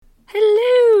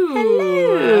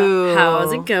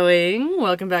How's it going?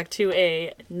 Welcome back to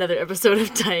another episode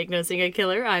of Diagnosing a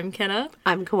Killer. I'm Kenna.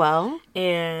 I'm Coel.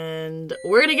 And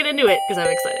we're going to get into it because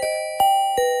I'm excited.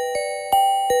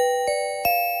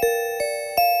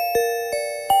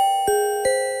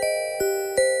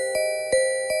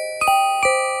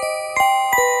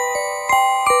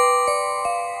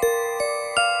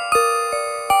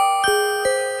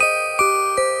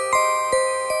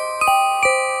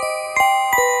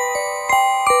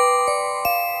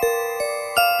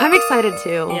 I'm excited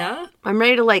too. Yeah? I'm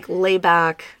ready to lay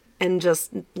back and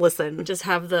just listen. Just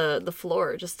have the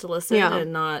floor just to listen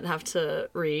and not have to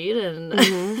read.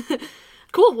 And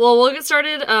Cool. Well, we'll get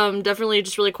started. Definitely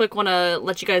just really quick want to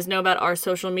let you guys know about our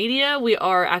social media. We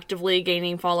are actively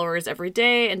gaining followers every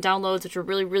day and downloads, which we're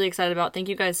really, really excited about. Thank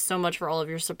you guys so much for all of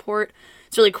your support.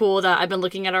 It's really cool that I've been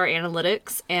looking at our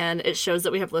analytics and it shows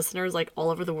that we have listeners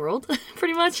all over the world,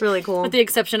 pretty much. It's really cool. With the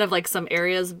exception of some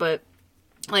areas, but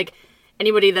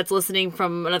anybody that's listening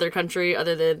from another country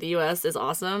other than the U.S. is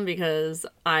awesome because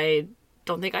I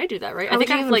don't think I do that, right? How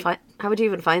would you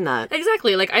even find that?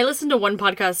 Exactly. I listened to one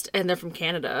podcast and they're from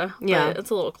Canada. Yeah.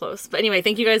 It's a little close. But anyway,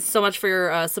 thank you guys so much for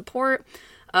your support.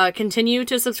 Continue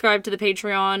to subscribe to the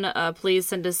Patreon. Please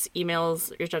send us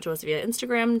emails. Reach out to us via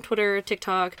Instagram, Twitter,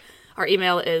 TikTok. Our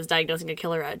email is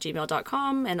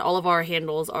diagnosingakiller@gmail.com, and all of our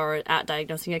handles are at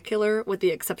diagnosingakiller, with the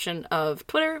exception of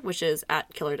Twitter, which is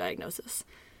at killerdiagnosis.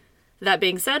 That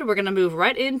being said, we're going to move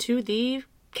right into the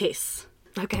case.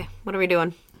 Okay, what are we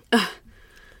doing?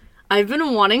 I've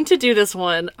been wanting to do this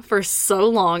one for so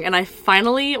long, and I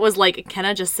finally was like,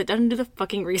 Kenna, just sit down and do the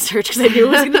fucking research, because I knew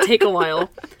it was going to take a while.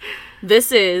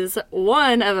 This is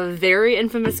one of a very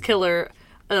infamous killer,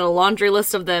 and a laundry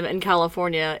list of them in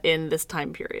California in this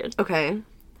time period. Okay.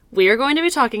 We are going to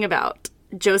be talking about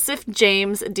Joseph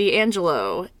James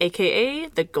DeAngelo, a.k.a.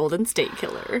 the Golden State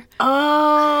Killer.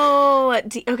 Oh,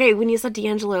 okay, when you said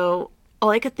D'Angelo, all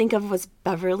I could think of was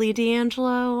Beverly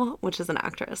D'Angelo, which is an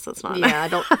actress. That's not... Yeah, I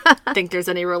don't think there's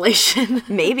any relation.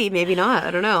 Maybe not.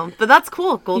 I don't know. But that's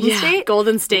cool. Golden State?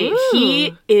 Golden State. Ooh.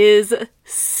 He is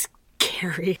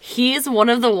scary. He's one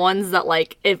of the ones that,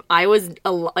 if I was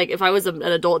an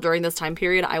adult during this time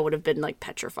period, I would have been,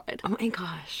 petrified. Oh my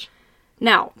gosh.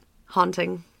 Now,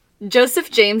 haunting. Joseph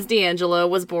James DeAngelo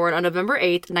was born on November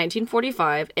 8th,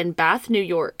 1945, in Bath, New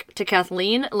York, to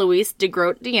Kathleen Louise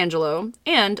DeGroat DeAngelo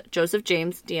and Joseph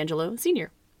James DeAngelo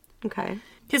Sr. Okay.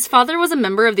 His father was a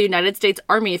member of the United States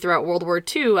Army throughout World War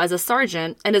II as a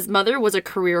sergeant, and his mother was a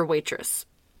career waitress.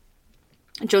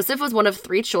 Joseph was one of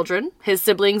 3 children, his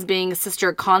siblings being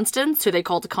sister Constance, who they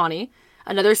called Connie,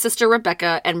 another sister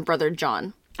Rebecca, and brother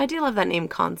John. I do love that name,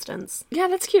 Constance. Yeah,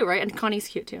 that's cute, right? And Connie's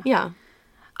cute, too. Yeah.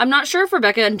 I'm not sure if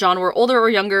Rebecca and John were older or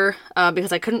younger,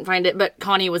 because I couldn't find it, but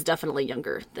Connie was definitely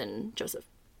younger than Joseph.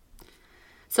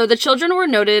 So the children were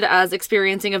noted as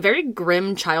experiencing a very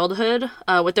grim childhood,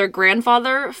 with their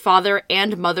grandfather, father,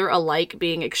 and mother alike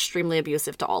being extremely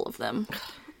abusive to all of them.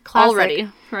 Classic. Already,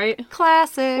 right?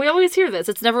 Classic. We always hear this.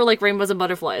 It's never like rainbows and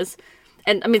butterflies.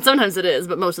 And, sometimes it is,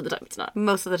 but most of the time it's not.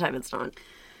 Most of the time it's not.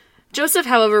 Joseph,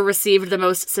 however, received the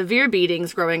most severe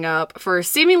beatings growing up for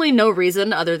seemingly no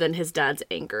reason other than his dad's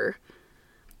anger.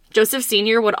 Joseph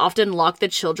Sr. would often lock the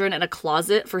children in a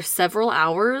closet for several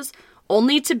hours,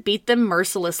 only to beat them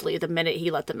mercilessly the minute he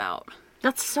let them out.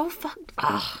 That's so fucked.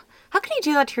 Ugh. How can you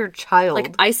do that to your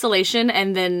child? Isolation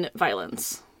and then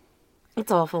violence.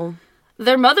 It's awful.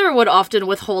 Their mother would often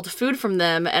withhold food from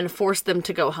them and force them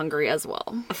to go hungry as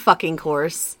well. A fucking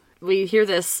course. We hear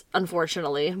this,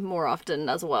 unfortunately, more often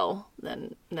as well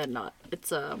than not.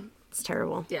 It's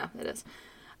terrible. Yeah, it is.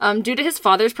 Due to his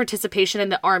father's participation in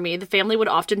the army, the family would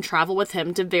often travel with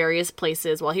him to various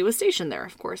places while he was stationed there,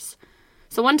 of course.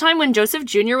 So one time when Joseph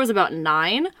Jr. was about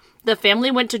 9, the family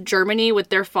went to Germany with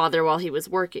their father while he was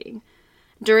working.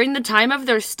 During the time of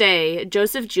their stay,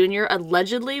 Joseph Jr.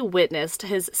 allegedly witnessed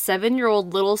his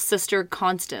 7-year-old little sister,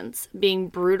 Constance, being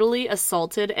brutally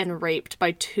assaulted and raped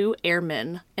by 2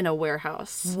 airmen in a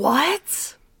warehouse.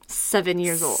 What? 7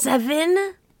 years old.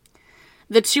 7?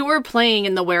 The 2 were playing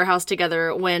in the warehouse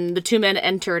together when the 2 men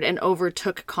entered and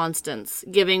overtook Constance,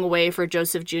 giving way for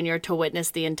Joseph Jr. to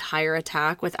witness the entire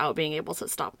attack without being able to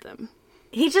stop them.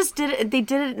 He just did it. They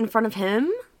did it in front of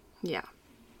him? Yeah.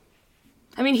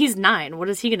 He's 9. What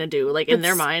is he gonna do? In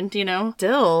their mind, you know?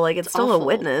 Still, it's still awful. a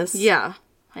witness. Yeah,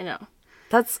 I know.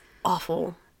 That's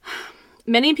awful.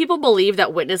 Many people believe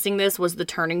that witnessing this was the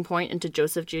turning point into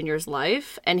Joseph Jr.'s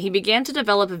life, and he began to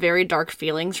develop very dark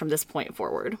feelings from this point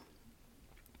forward.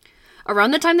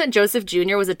 Around the time that Joseph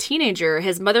Jr. was a teenager,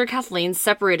 his mother Kathleen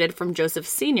separated from Joseph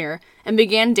Sr. and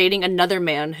began dating another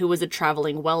man who was a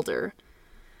traveling welder.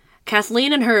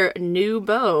 Kathleen and her new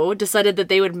beau decided that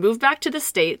they would move back to the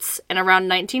States, and around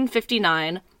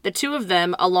 1959, the two of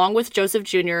them, along with Joseph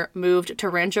Jr., moved to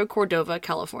Rancho Cordova,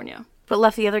 California. But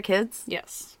left the other kids?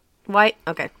 Yes. Why?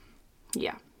 Okay.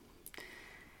 Yeah.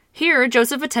 Here,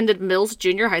 Joseph attended Mills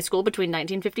Junior High School between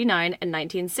 1959 and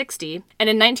 1960, and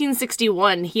in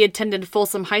 1961, he attended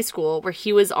Folsom High School, where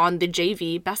he was on the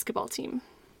JV basketball team.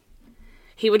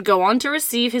 He would go on to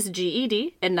receive his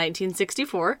GED in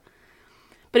 1964,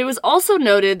 but it was also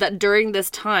noted that during this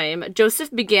time,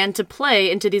 Joseph began to play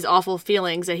into these awful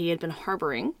feelings that he had been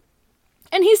harboring.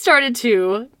 And he started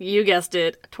to, you guessed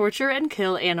it, torture and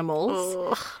kill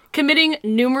animals, committing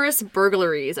numerous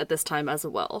burglaries at this time as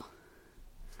well.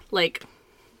 Like,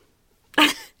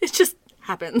 it just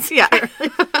happens. Yeah.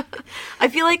 I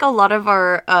feel like a lot of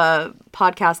our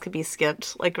podcasts could be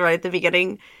skipped, like right at the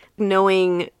beginning,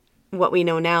 knowing what we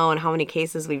know now and how many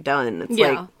cases we've done. It's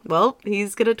like, well,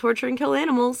 he's going to torture and kill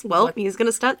animals. Well, he's going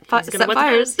to set fires.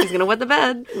 He's going to wet the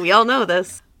bed. We all know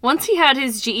this. Once he had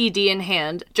his GED in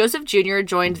hand, Joseph Jr.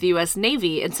 joined the U.S.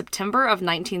 Navy in September of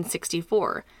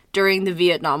 1964 during the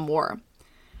Vietnam War.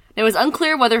 It was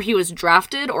unclear whether he was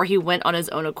drafted or he went on his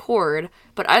own accord,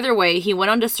 but either way, he went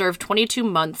on to serve 22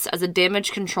 months as a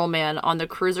damage control man on the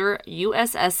cruiser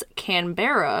USS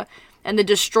Canberra and the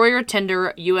destroyer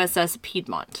tender USS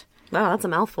Piedmont. Wow, that's a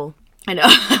mouthful. I know.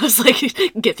 I was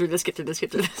like, get through this.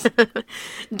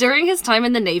 During his time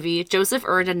in the Navy, Joseph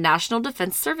earned a National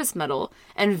Defense Service Medal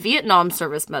and Vietnam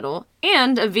Service Medal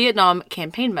and a Vietnam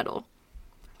Campaign Medal.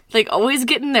 Like, always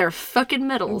getting their fucking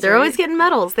medals. They're always getting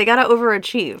medals. They gotta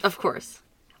overachieve. Of course.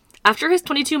 After his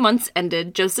 22 months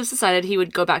ended, Joseph decided he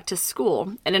would go back to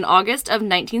school, and in August of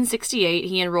 1968,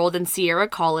 he enrolled in Sierra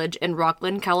College in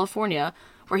Rocklin, California,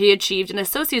 where he achieved an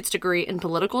associate's degree in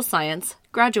political science,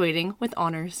 graduating with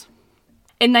honors.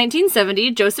 In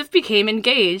 1970, Joseph became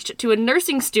engaged to a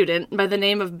nursing student by the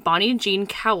name of Bonnie Jean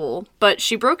Cowell, but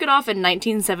she broke it off in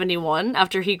 1971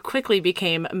 after he quickly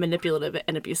became manipulative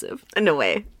and abusive. No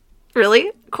way.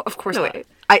 Really? Of course no not. Way.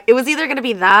 It was either going to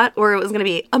be that or it was going to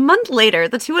be a month later,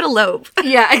 the two would elope.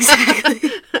 Yeah,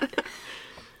 exactly.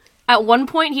 At one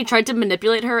point, he tried to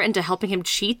manipulate her into helping him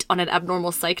cheat on an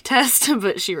abnormal psych test,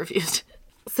 but she refused.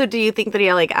 So do you think that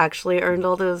he, like, actually earned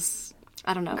all those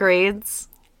I don't know. grades?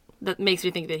 That makes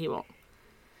me think that he won't.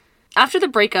 After the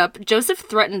breakup, Joseph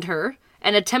threatened her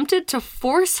and attempted to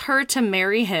force her to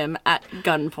marry him at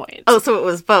gunpoint. Oh, so it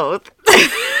was both.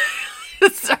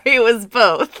 Sorry, it was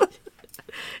both.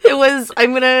 It was,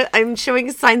 I'm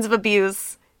showing signs of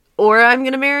abuse, or I'm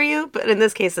gonna marry you, but in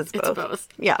this case, it's both. It's both.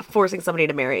 Yeah, forcing somebody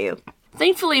to marry you.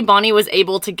 Thankfully, Bonnie was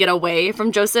able to get away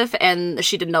from Joseph, and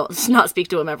she did not speak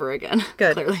to him ever again.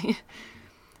 Good. Clearly.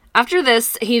 After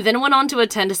this, he then went on to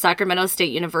attend Sacramento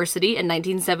State University in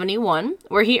 1971,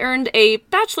 where he earned a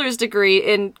bachelor's degree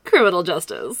in criminal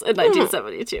justice in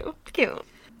 1972. Cute.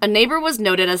 A neighbor was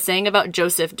noted as saying about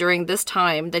Joseph during this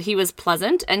time that he was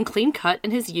pleasant and clean-cut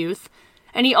in his youth,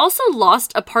 and he also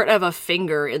lost a part of a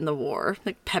finger in the war.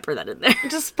 Like, pepper that in there.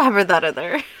 Just pepper that in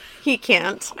there. He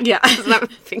can't. Yeah. He doesn't have a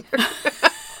finger.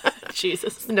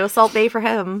 Jesus. No Salt Bay for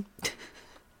him.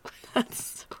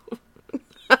 That's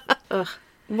so... Ugh.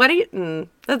 What do you...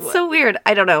 That's so weird.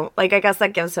 I don't know. Like, I guess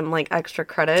that gives him, like, extra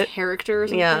credit. Character or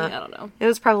something? Yeah. I don't know. It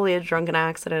was probably a drunken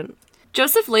accident.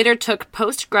 Joseph later took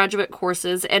postgraduate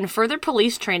courses and further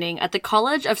police training at the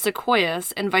College of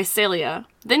Sequoias in Visalia,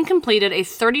 then completed a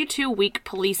 32-week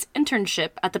police internship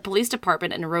at the police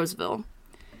department in Roseville.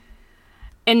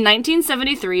 In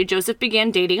 1973, Joseph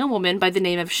began dating a woman by the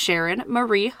name of Sharon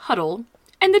Marie Huddle,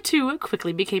 and the two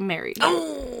quickly became married.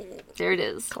 Oh! There it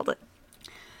is. Called it.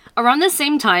 Around the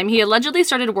same time, he allegedly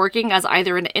started working as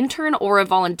either an intern or a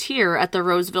volunteer at the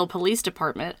Roseville Police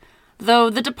Department, though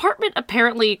the department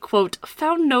apparently, quote,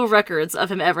 found no records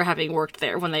of him ever having worked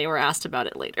there when they were asked about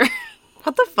it later.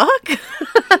 What the fuck?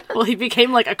 Well, he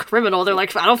became, like, a criminal. They're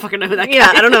like, I don't fucking know who that guy is.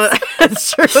 Yeah, I don't know.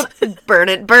 That's true. Burn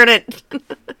it. Burn it.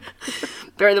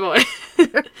 Bury the boy.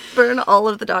 Burn all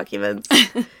of the documents.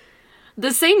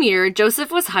 The same year,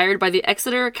 Joseph was hired by the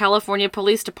Exeter, California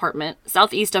Police Department,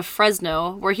 southeast of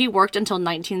Fresno, where he worked until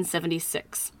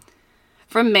 1976.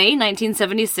 From May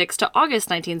 1976 to August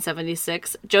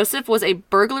 1976, Joseph was a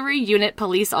burglary unit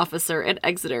police officer in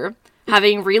Exeter,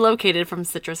 having relocated from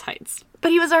Citrus Heights.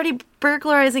 But he was already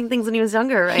burglarizing things when he was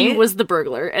younger, right? He was the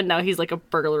burglar, and now he's like a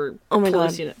burglar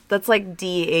police unit. That's like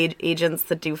DEA agents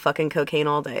that do fucking cocaine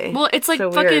all day. Well, it's like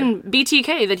So fucking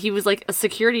BTK, that he was like a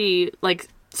security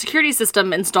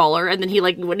system installer, and then he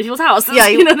like went to people's houses. Yeah,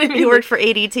 you know what I mean? He worked for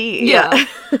ADT. Yeah.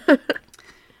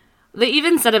 They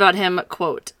even said about him,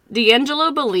 quote,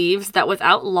 "D'Angelo believes that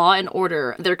without law and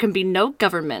order, there can be no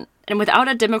government, And without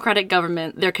a democratic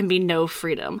government, there can be no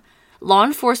freedom. Law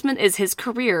enforcement is his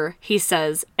career, he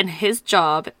says, and his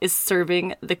job is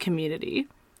serving the community.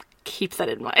 Keep that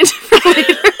in mind for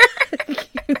later.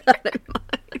 Keep that in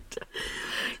mind.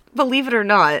 Believe it or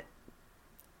not,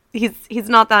 he's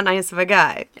not that nice of a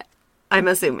guy. Yeah. I'm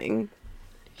assuming.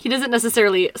 He doesn't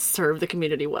necessarily serve the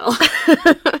community well.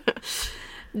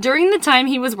 During the time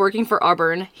he was working for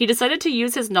Auburn, he decided to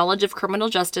use his knowledge of criminal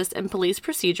justice and police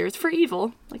procedures for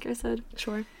evil, like I said.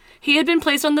 Sure. He had been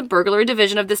placed on the burglary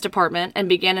division of this department and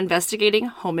began investigating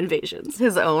home invasions.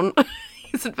 His own.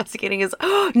 He's investigating his...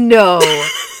 No!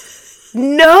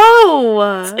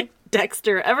 No! It's like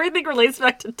Dexter. Everything relates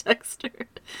back to Dexter.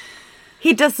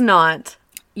 He does not.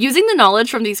 Using the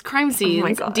knowledge from these crime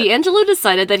scenes, D'Angelo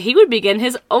decided that he would begin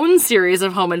his own series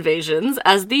of home invasions,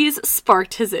 as these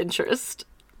sparked his interest.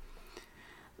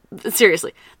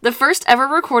 Seriously, the first ever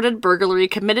recorded burglary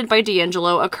committed by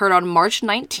D'Angelo occurred on March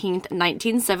 19th,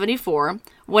 1974,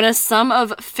 when a sum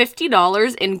of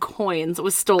 $50 in coins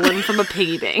was stolen from a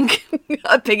piggy bank.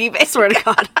 A piggy bank? I swear to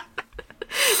God.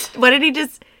 What did he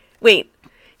just... Wait,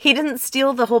 he didn't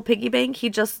steal the whole piggy bank?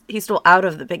 He stole out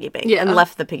of the piggy bank and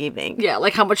left the piggy bank. Yeah,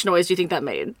 like how much noise do you think that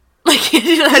made? Like,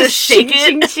 he had to shake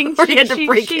it, or he had to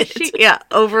break it. Yeah,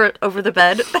 over the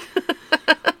bed.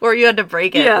 Or you had to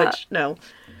break it, which, no.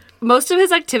 Most of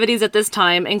his activities at this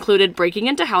time included breaking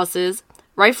into houses,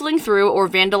 rifling through or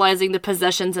vandalizing the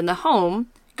possessions in the home,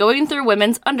 going through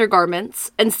women's undergarments,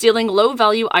 and stealing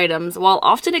low-value items while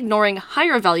often ignoring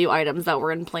higher-value items that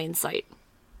were in plain sight.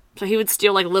 So he would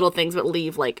steal, like, little things but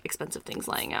leave, like, expensive things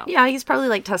lying out. Yeah, he's probably,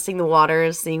 like, testing the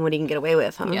waters, seeing what he can get away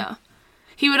with, huh? Yeah.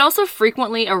 He would also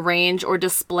frequently arrange or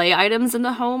display items in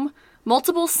the home.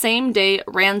 Multiple same-day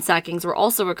ransackings were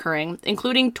also occurring,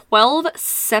 including 12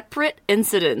 separate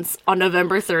incidents on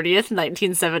November 30th,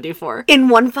 1974. In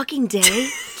one fucking day?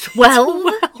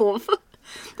 12? 12?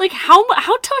 Like, how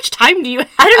much time do you have?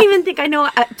 I don't even think I know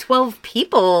 12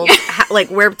 people, like,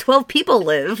 where 12 people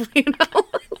live, you know?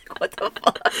 Like, what the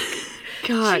fuck?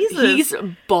 God, Jesus. He's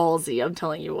ballsy, I'm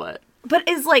telling you what. But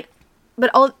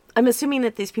I'm assuming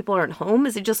that these people aren't home.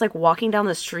 Is he just, like, walking down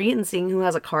the street and seeing who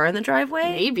has a car in the driveway?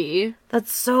 Maybe.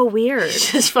 That's so weird.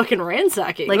 Just fucking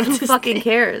ransacking. Like, who fucking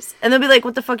cares? And they'll be like,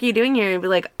 what the fuck are you doing here? And be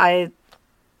like,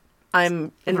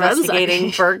 I'm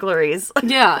investigating burglaries.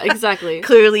 Yeah, exactly.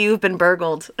 Clearly you've been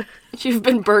burgled. You've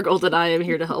been burgled and I am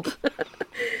here to help.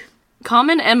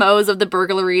 Common MOs of the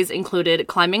burglaries included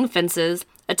climbing fences,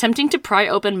 attempting to pry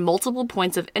open multiple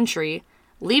points of entry,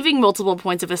 leaving multiple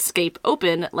points of escape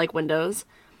open, like windows,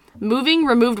 moving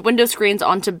removed window screens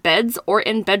onto beds or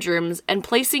in bedrooms, and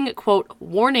placing, quote,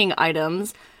 warning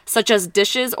items, such as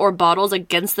dishes or bottles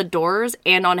against the doors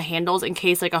and on handles in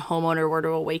case, like, a homeowner were to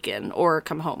awaken or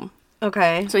come home.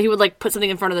 Okay. So he would, like, put something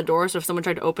in front of the door, so if someone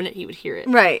tried to open it, he would hear it.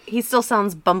 Right. He still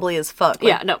sounds bumbly as fuck. Like,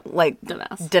 yeah, no. Like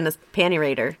Dumbass. Dennis Panty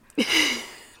Raider.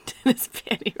 Dennis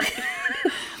Panty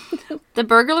Raider. The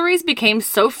burglaries became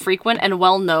so frequent and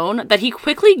well-known that he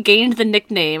quickly gained the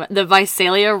nickname the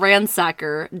Visalia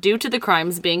Ransacker due to the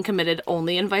crimes being committed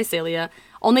only in Visalia,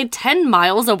 only 10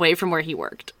 miles away from where he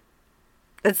worked.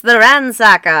 It's the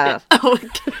Ransacker. Yeah. Oh,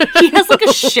 he has, like, a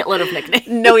shitload of nicknames.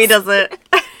 No, he doesn't.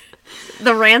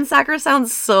 The Ransacker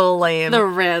sounds so lame. The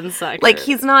Ransacker. Like,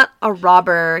 he's not a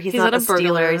robber. He's not a burglar.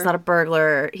 stealer. He's not a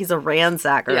burglar. He's a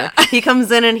ransacker. Yeah. He comes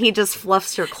in and he just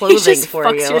fluffs your clothing for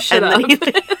fucks you. Your shit and up.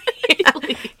 then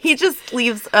he just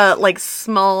leaves, like,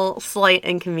 small, slight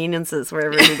inconveniences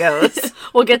wherever he goes.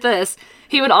 Well, get this.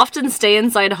 He would often stay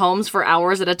inside homes for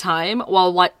hours at a time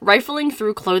while rifling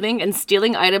through clothing and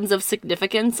stealing items of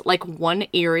significance like one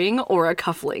earring or a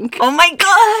cufflink. Oh my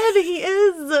god, he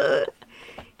is!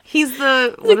 He's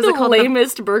the... What is it called? The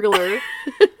lamest burglar.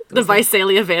 The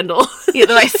Visalia Vandal. Yeah,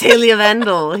 the Visalia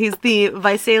Vandal. He's the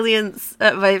Visalia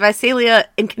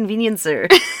Inconveniencer.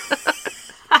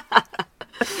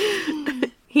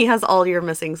 He has all your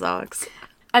missing socks.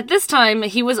 At this time,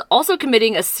 he was also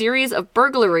committing a series of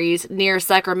burglaries near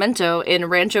Sacramento in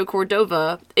Rancho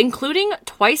Cordova, including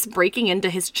twice breaking into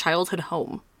his childhood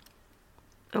home.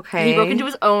 Okay. He broke into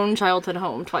his own childhood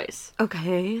home twice.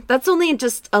 Okay. That's only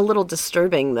just a little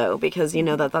disturbing, though, because you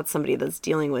know that's somebody that's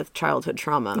dealing with childhood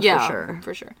trauma,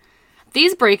 For sure.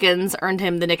 These break-ins earned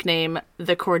him the nickname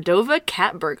the Cordova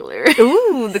Cat Burglar.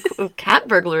 Ooh, the cat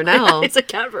burglar now. It's a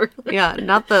cat burglar. Yeah,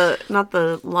 not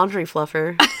the laundry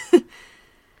fluffer.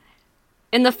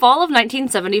 In the fall of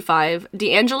 1975,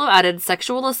 D'Angelo added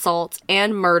sexual assault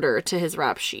and murder to his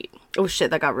rap sheet. Oh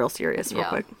shit, that got real serious real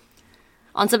quick.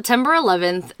 On September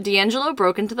 11th, D'Angelo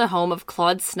broke into the home of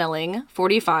Claude Snelling,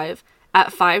 45,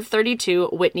 at 532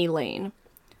 Whitney Lane.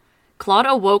 Claude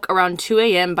awoke around 2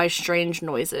 a.m. by strange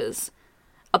noises.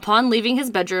 Upon leaving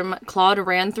his bedroom, Claude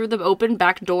ran through the open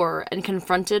back door and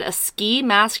confronted a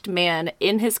ski-masked man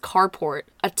in his carport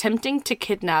attempting to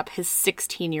kidnap his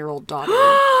 16-year-old daughter.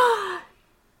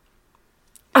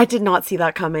 I did not see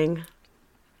that coming.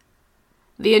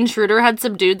 The intruder had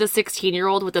subdued the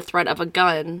 16-year-old with the threat of a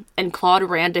gun, and Claude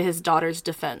ran to his daughter's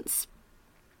defense.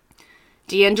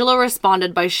 D'Angelo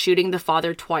responded by shooting the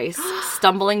father twice,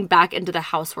 stumbling back into the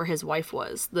house where his wife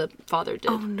was. The father did.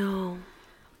 Oh, no.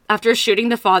 After shooting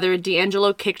the father,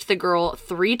 D'Angelo kicked the girl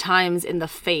 3 times in the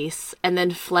face and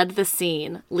then fled the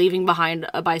scene, leaving behind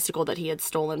a bicycle that he had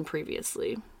stolen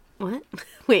previously. What?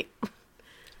 Wait.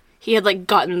 He had, like,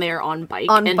 gotten there on bike.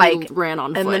 He ran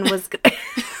on foot. And then was...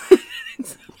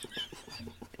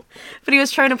 But he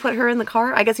was trying to put her in the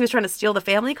car? I guess he was trying to steal the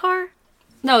family car?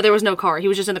 No, there was no car. He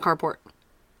was just in the carport.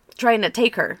 Trying to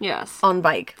take her? Yes. On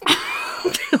bike.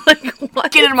 Like,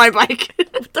 what? Get in my bike.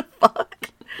 What the fuck?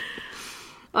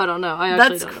 I don't know. I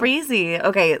actually That's crazy.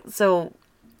 Okay, so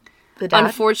the dad...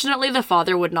 Unfortunately, the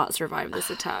father would not survive this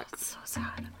attack. So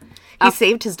sad. He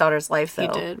saved his daughter's life, though.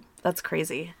 He did. That's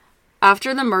crazy.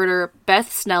 After the murder,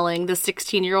 Beth Snelling, the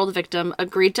 16-year-old victim,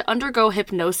 agreed to undergo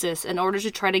hypnosis in order to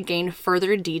try to gain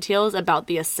further details about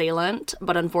the assailant,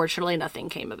 but unfortunately nothing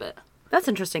came of it. That's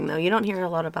interesting, though. You don't hear a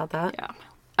lot about that. Yeah.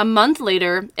 A month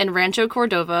later, in Rancho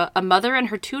Cordova, a mother and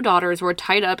her 2 daughters were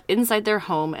tied up inside their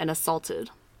home and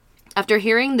assaulted. After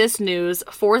hearing this news,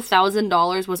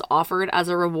 $4,000 was offered as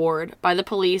a reward by the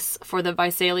police for the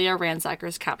Visalia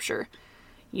ransackers' capture.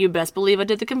 You best believe I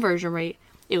did the conversion rate.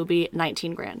 It would be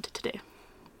 $19,000 today.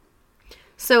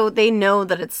 So they know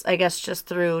that it's, I guess, just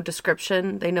through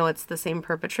description, they know it's the same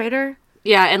perpetrator?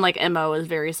 Yeah, and, like, MO is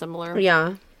very similar.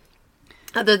 Yeah.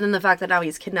 Other than the fact that now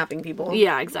he's kidnapping people.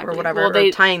 Yeah, exactly. Or whatever,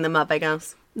 or tying them up, I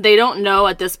guess. They don't know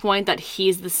at this point that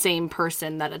he's the same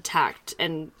person that attacked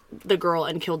and the girl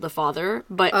and killed the father,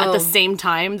 but at the same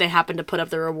time, they happen to put up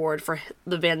the reward for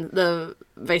the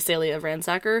Visalia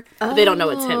ransacker. They don't know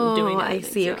it's him doing it. I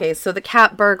see. So. Okay, so the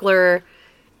cat burglar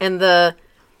and the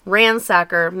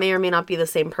ransacker may or may not be the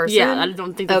same person. Yeah, I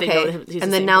don't think that they know that he's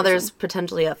and the then now same person. there's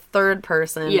potentially a third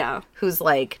person who's,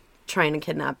 like, trying to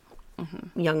kidnap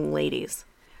young ladies.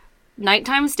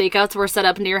 Nighttime stakeouts were set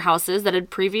up near houses that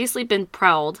had previously been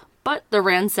prowled, but the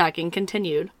ransacking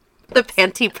continued. The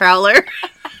panty prowler.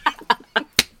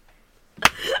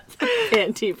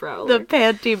 Panty prowler. The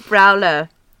panty prowler.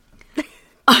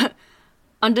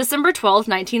 On December 12th,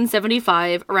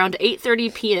 1975, around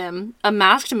 8:30 p.m., a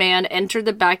masked man entered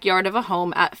the backyard of a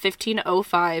home at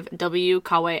 1505 W.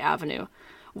 Kauai Avenue,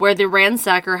 where the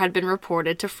ransacker had been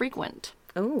reported to frequent.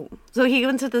 Oh. So he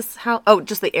went to this house? Oh,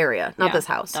 just the area, not this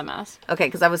house. Dumbass. Okay,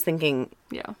 because I was thinking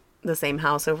the same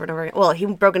house over and over again. Well, he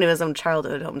broke into his own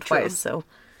childhood home twice, so...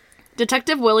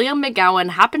 Detective William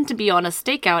McGowan happened to be on a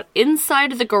stakeout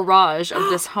inside the garage of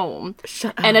this home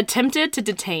and attempted to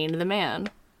detain the man.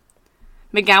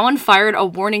 McGowan fired a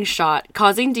warning shot,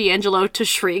 causing D'Angelo to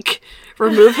shriek,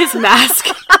 remove his mask,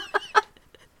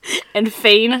 and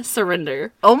feign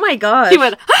surrender. Oh my god. He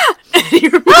went, ah! And he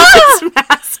removed his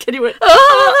mask, and he went,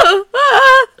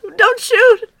 don't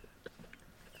shoot!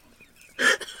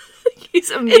 He's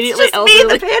immediately it's just me,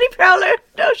 the panty prowler.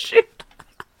 Don't shoot.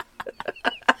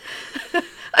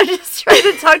 I'm just trying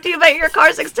to talk to you about your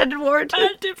car's extended warranty.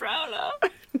 Panty prowler.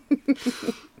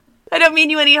 I don't mean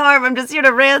you any harm. I'm just here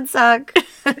to ransack.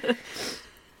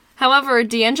 However,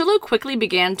 D'Angelo quickly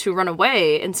began to run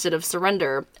away instead of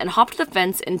surrender and hopped the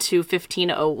fence into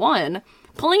 1501,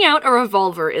 pulling out a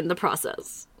revolver in the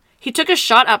process. He took a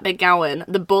shot at McGowan,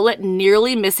 the bullet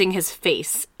nearly missing his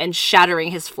face and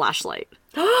shattering his flashlight.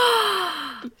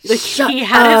 He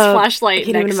had his flashlight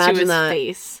next to his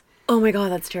face. Oh my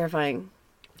god, that's terrifying.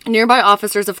 Nearby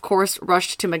officers, of course,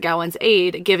 rushed to McGowan's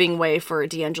aid, giving way for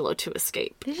D'Angelo to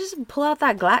escape. They just pull out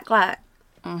that glack.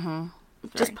 Mm-hmm.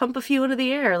 Just pump a few into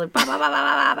the air. Like, bah, bah, bah,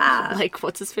 bah, bah, bah. Like,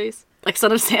 what's his face? Like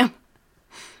Son of Sam.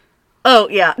 Oh,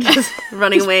 yeah. Just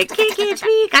running away.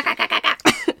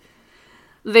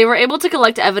 They were able to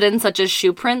collect evidence such as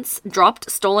shoe prints,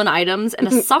 dropped stolen items, and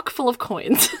a sock full of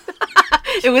coins.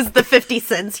 It was the 50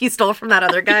 cents he stole from that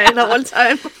other guy that one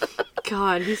time.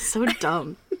 God, he's so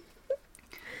dumb.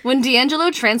 When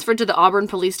D'Angelo transferred to the Auburn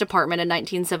Police Department in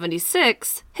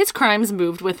 1976, his crimes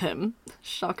moved with him.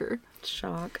 Shocker.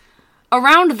 Shock.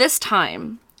 Around this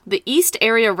time, the East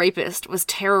Area Rapist was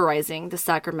terrorizing the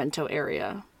Sacramento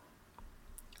area.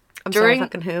 Sorry,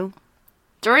 fucking who?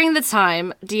 During the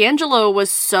time, D'Angelo was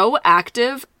so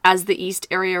active as the East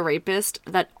Area Rapist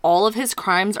that all of his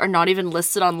crimes are not even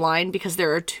listed online because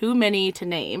there are too many to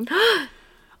name.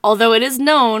 although it is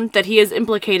known that he is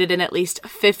implicated in at least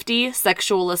 50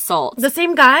 sexual assaults, The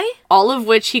same guy? all of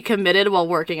which he committed while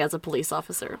working as a police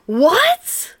officer.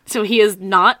 What? So he is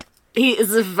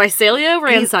a Visalia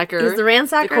ransacker. He's the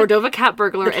ransacker, the Cordova cat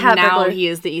burglar, the and cat now burglar. he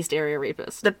is the East Area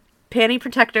rapist. the panty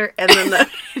protector, and then the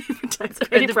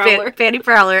Panty the prowler. panty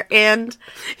prowler, and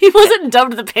He wasn't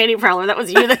dubbed the panty prowler. That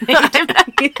was you that named him that.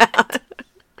 yeah.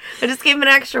 I just gave him an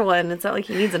extra one. It's not like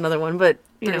he needs another one, but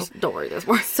you know. Don't worry, there's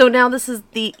more. So now this is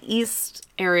the East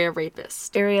Area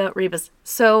rapist. Area rapist.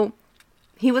 So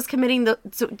he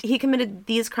committed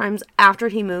these crimes after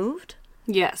he moved.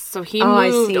 Yes, so he I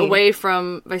moved see. away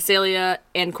from Visalia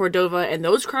and Cordova, and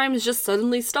those crimes just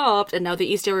suddenly stopped, and now the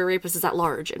East Area rapist is at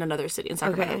large in another city in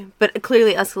Sacramento. Okay, but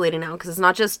clearly escalating now because it's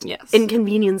not just Yes.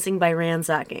 inconveniencing by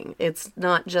ransacking. It's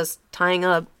not just tying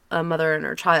up a mother and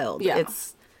her child. Yeah.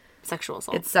 It's Sexual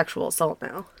assault. sexual assault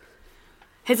now.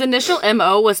 His initial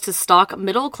MO was to stalk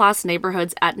middle-class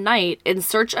neighborhoods at night in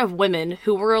search of women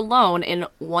who were alone in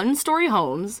one-story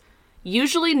homes,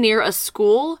 usually near a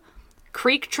school,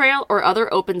 creek trail, or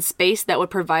other open space that would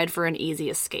provide for an easy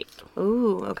escape.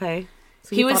 Ooh, okay.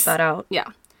 So he thought that out. Yeah.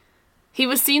 He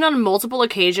was seen on multiple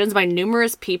occasions by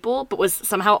numerous people, but was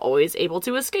somehow always able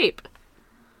to escape.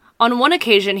 On one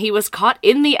occasion, he was caught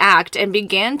in the act and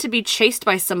began to be chased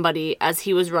by somebody as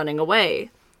he was running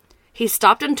away. He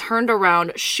stopped and turned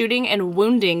around, shooting and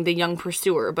wounding the young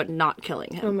pursuer, but not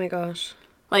killing him. Oh my gosh.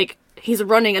 Like, he's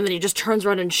running and then he just turns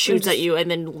around and shoots at you and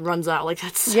then runs out. Like,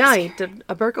 that's so Yeah, scary. he did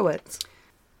a Berkowitz.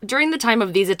 During the time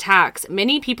of these attacks,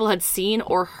 many people had seen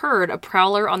or heard a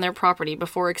prowler on their property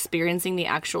before experiencing the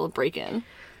actual break-in.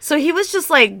 So he was just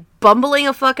like bumbling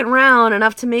a fucking round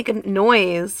enough to make a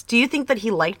noise. Do you think that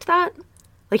he liked that?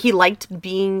 Like he liked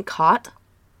being caught?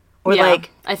 Or Yeah, like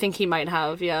I think he might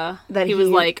have, yeah. that he was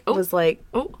like, oh,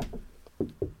 oh,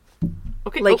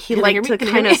 okay. like oh, he can they liked hear to me? Can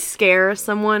they kind hear of me? scare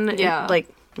someone. Yeah.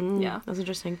 Yeah. That's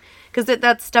interesting. Because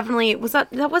that's definitely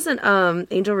that wasn't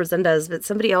Angel Resendez, but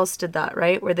somebody else did that,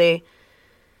 right? Where they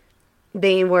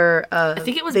were I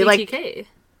think it was they BTK.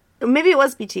 maybe it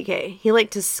was BTK. He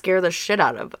liked to scare the shit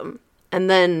out of them, and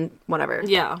then whatever.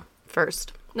 Yeah.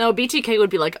 First, No, BTK would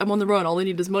be like, I'm on the run, all I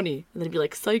need is money. And then he'd be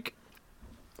like, psych.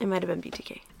 it might have been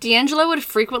BTK. D'Angelo would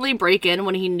frequently break in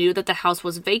when he knew that the house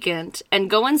was vacant and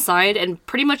go inside and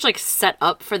pretty much like set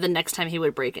up for the next time he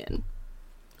would break in.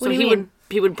 What So do you he mean?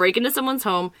 would break into someone's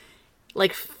home,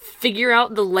 like figure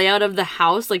out the layout of the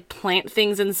house, like plant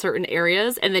things in certain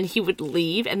areas, and then he would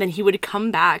leave, and then he would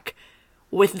come back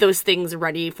with those things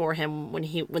ready for him when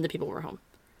the people were home.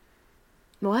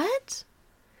 What?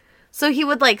 So he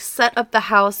would like set up the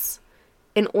house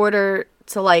in order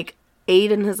to like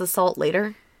aid in his assault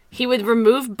later? He would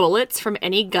remove bullets from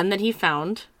any gun that he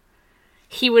found.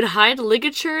 He would hide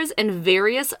ligatures and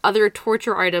various other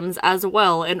torture items as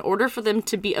well in order for them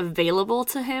to be available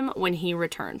to him when he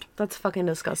returned. That's fucking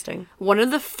disgusting. One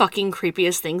of the fucking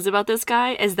creepiest things about this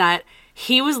guy is that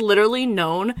he was literally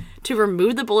known to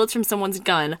remove the bullets from someone's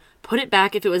gun, put it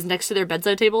back if it was next to their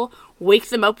bedside table, wake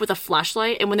them up with a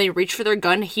flashlight, and when they reached for their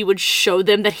gun, he would show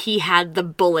them that he had the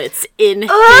bullets in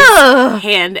his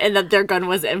hand and that their gun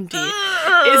was empty.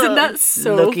 Isn't that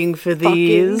so Looking for fucking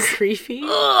these. creepy?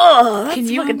 That's Can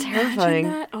you fucking imagine terrifying.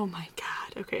 that? Oh my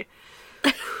god. Okay.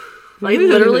 Like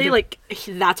literally, like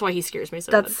that's why he scares me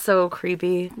so That's so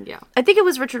creepy. bad. Yeah. I think it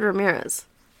was Richard Ramirez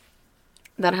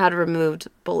that had removed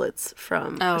bullets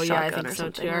from Oh a yeah, I shotgun think or so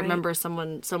something, too. I right? remember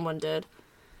someone did.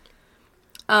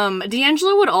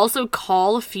 D'Angelo would also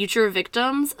call future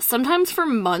victims, sometimes for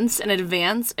months in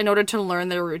advance, in order to learn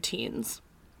their routines,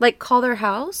 Like call their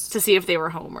house? to see if they were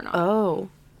home or not. Oh.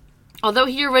 Although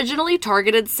he originally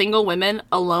targeted single women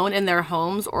alone in their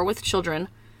homes or with children,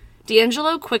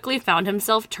 D'Angelo quickly found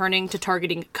himself turning to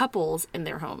targeting couples in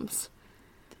their homes.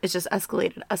 It's just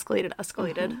escalated.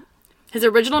 Mm-hmm. His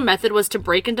original method was to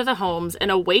break into the homes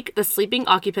and awake the sleeping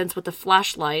occupants with a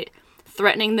flashlight,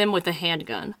 threatening them with a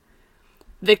handgun.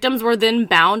 Victims were then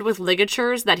bound with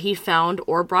ligatures that he found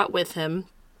or brought with him,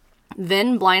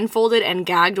 then blindfolded and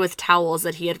gagged with towels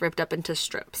that he had ripped up into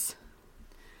strips.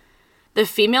 The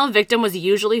female victim was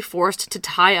usually forced to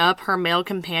tie up her male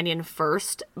companion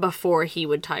first before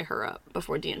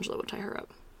D'Angelo would tie her up.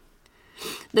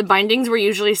 The bindings were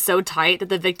usually so tight that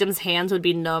the victim's hands would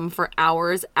be numb for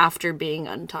hours after being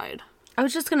untied. I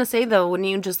was just gonna say though, wouldn't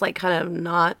you just like kind of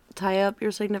not tie up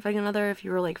your significant other if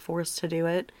you were like forced to do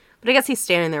it? But I guess he's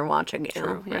standing there watching you,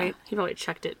 Yeah, right? he probably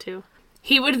checked it too.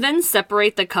 He would then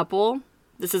separate the couple.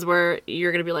 This is where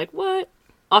you're going to be like, what?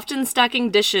 often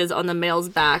stacking dishes on the male's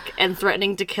back and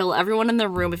threatening to kill everyone in the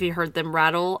room if he heard them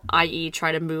rattle, i.e.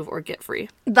 try to move or get free.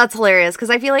 That's hilarious, because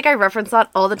I feel like I reference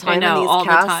that all the time in these all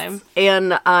casts, the time.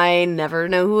 and I never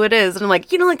know who it is. And I'm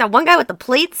like, like that one guy with the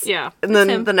plates? Yeah. And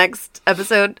then the next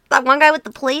episode, that one guy with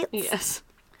the plates? Yes.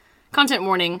 Content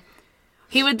warning.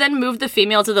 He would then move the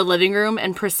female to the living room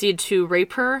and proceed to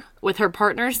rape her, with her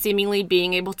partner seemingly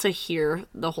being able to hear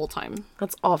the whole time.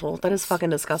 That's awful. That is fucking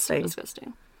disgusting.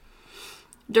 Disgusting.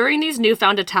 During these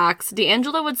newfound attacks,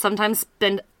 D'Angelo would sometimes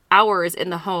spend hours in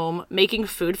the home making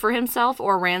food for himself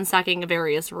or ransacking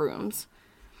various rooms.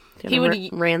 He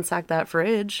would ransack that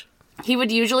fridge. He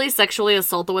would usually sexually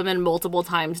assault the women multiple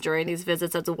times during these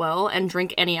visits as well and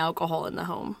drink any alcohol in the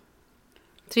home.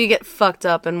 So you get fucked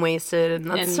up and wasted, and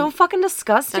that's so fucking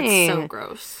disgusting. That's so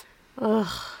gross. Ugh.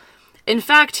 In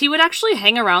fact, he would actually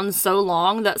hang around so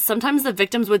long that sometimes the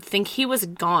victims would think he was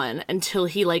gone until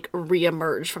he,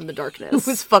 re-emerged from the darkness.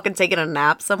 He was fucking taking a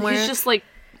nap somewhere. He's just,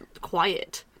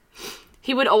 quiet.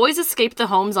 He would always escape the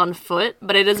homes on foot,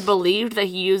 but it is believed that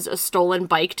he used a stolen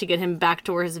bike to get him back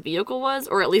to where his vehicle was,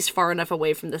 or at least far enough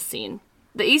away from the scene.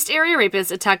 The East Area Rapist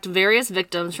attacked various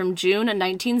victims from June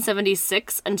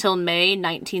 1976 until May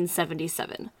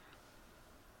 1977.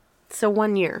 So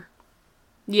 1 year.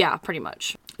 Yeah, pretty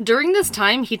much. During this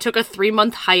time, he took a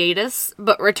 3-month hiatus,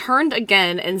 but returned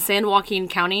again in San Joaquin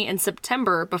County in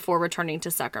September before returning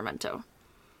to Sacramento.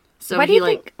 So why do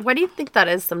you think that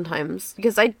is sometimes?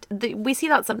 Because we see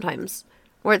that sometimes,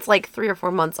 where it's 3 or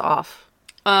 4 months off.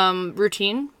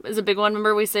 Routine is a big one.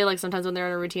 Remember we say sometimes when they're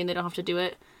in a routine, they don't have to do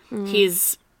it.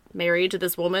 He's married to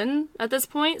this woman at this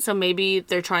point, so maybe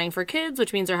they're trying for kids,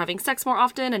 which means they're having sex more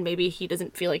often, and maybe he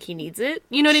doesn't feel like he needs it.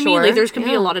 You know what I mean? There's can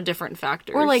be a lot of different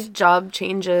factors. Or job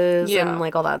changes and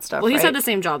all that stuff. Well, he's had the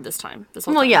same job this whole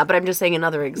time. Yeah, but I'm just saying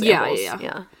another examples.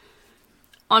 Yeah.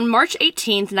 On March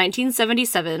 18th,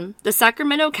 1977, the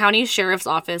Sacramento County Sheriff's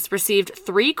Office received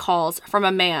 3 calls from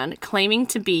a man claiming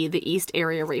to be the East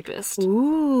Area Rapist.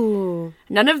 Ooh.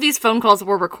 None of these phone calls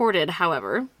were recorded,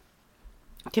 however.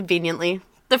 Conveniently.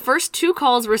 The first 2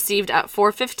 calls received at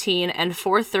 4:15 and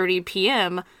 4:30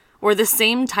 p.m. were the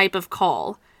same type of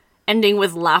call, ending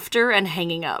with laughter and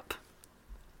hanging up.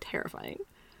 Terrifying.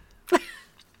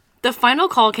 The final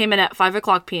call came in at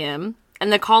 5:00 p.m.,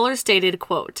 and the caller stated,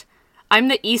 quote, "I'm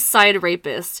the East Side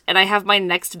Rapist, and I have my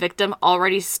next victim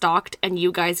already stalked, and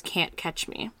you guys can't catch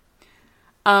me."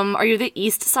 Are you the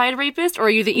East Side Rapist, or are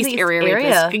you the East Area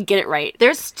Rapist? Get it right.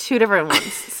 There's 2 different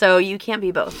ones, so you can't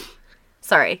be both.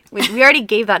 Sorry. We already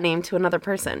gave that name to another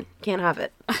person. Can't have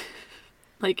it.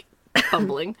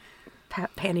 Bumbling.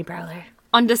 Panty Prowler.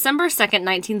 On December 2nd,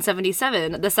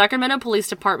 1977, the Sacramento Police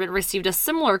Department received a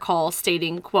similar call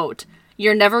stating, quote,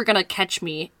 "You're never gonna catch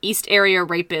me, East Area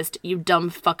Rapist, you dumb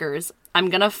fuckers. I'm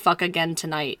gonna fuck again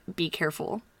tonight. Be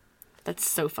careful." That's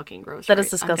so fucking gross. That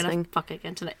is disgusting. I'm gonna fuck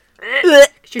again tonight.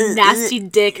 Your nasty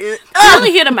dick.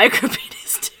 Really, he had a micro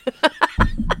penis, too.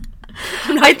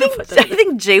 I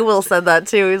think Jay Will said that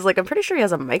too. He's I'm pretty sure he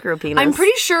has a micro penis. I'm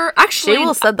pretty sure, actually, Jay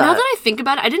Will said that. Now that I think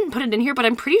about it, I didn't put it in here, but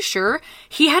I'm pretty sure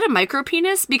he had a micro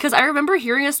penis because I remember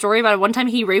hearing a story about one time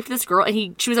he raped this girl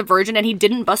and she was a virgin and he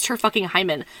didn't bust her fucking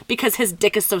hymen because his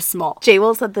dick is so small. Jay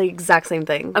Will said the exact same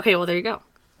thing. Okay, well, there you go.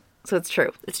 So it's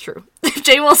true. It's true. If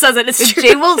Jay Will says it, it's true. If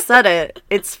Jay Will said it,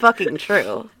 it's fucking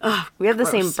true. Oh, we have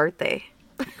gross. the same birthday.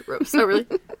 Gross. Oh, really?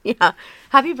 Yeah.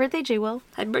 Happy birthday, Jay Will.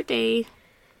 Happy birthday.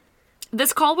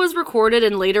 This call was recorded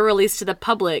and later released to the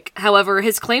public. However,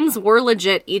 his claims were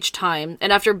legit each time,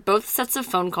 and after both sets of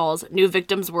phone calls, new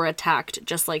victims were attacked,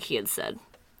 just like he had said.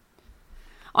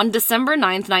 On December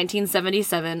 9th,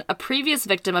 1977, a previous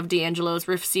victim of D'Angelo's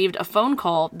received a phone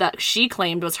call that she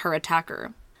claimed was her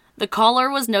attacker. The caller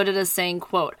was noted as saying,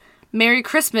 quote, "Merry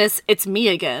Christmas, it's me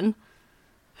again."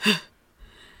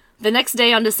 The next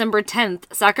day, on December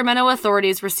 10th, Sacramento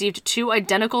authorities received 2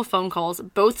 identical phone calls,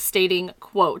 both stating,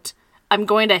 quote, "I'm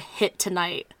going to hit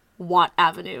tonight, Watt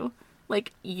Avenue."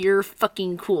 You're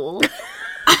fucking cool.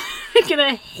 I'm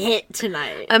gonna hit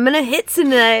tonight. I'm gonna hit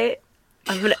tonight.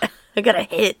 I gotta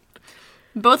hit.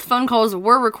 Both phone calls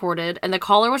were recorded, and the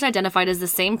caller was identified as the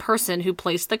same person who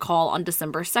placed the call on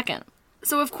December 2nd.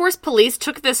 So, of course, police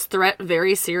took this threat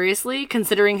very seriously,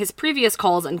 considering his previous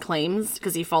calls and claims,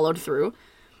 because he followed through.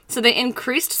 So they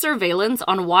increased surveillance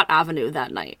on Watt Avenue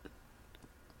that night.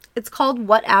 It's called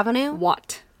what Avenue?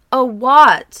 Watt. Oh,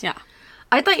 Watt. Yeah.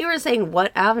 I thought you were saying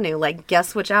what avenue,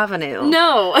 guess which avenue.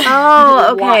 No. Oh,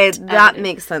 okay. Watt that Avenue.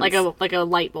 Makes sense. Like a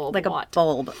light bulb. Like Watt. a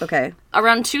bulb. Okay.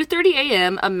 Around 2:30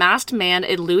 a.m., a masked man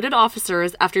eluded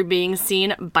officers after being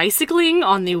seen bicycling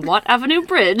on the Watt Avenue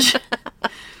Bridge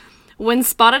When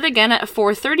spotted again at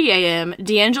 4:30 a.m.,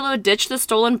 D'Angelo ditched the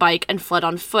stolen bike and fled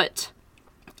on foot.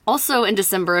 Also in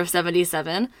December of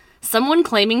 77, someone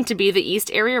claiming to be the East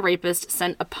Area Rapist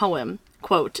sent a poem,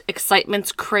 quote,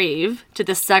 "Excitement's Crave," to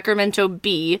the Sacramento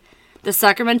Bee, the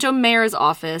Sacramento Mayor's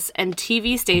Office, and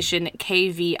TV station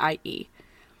KVIE.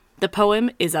 The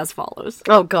poem is as follows.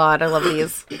 Oh, God, I love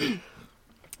these.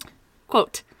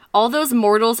 Quote, "All those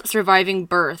mortals surviving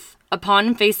birth,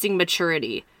 upon facing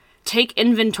maturity, take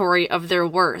inventory of their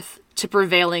worth to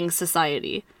prevailing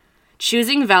society.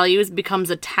 Choosing values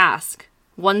becomes a task.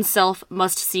 Oneself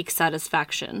must seek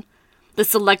satisfaction. The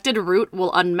selected route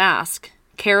will unmask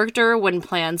character when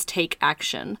plans take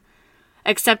action.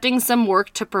 Accepting some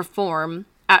work to perform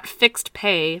at fixed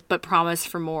pay but promise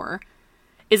for more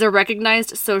is a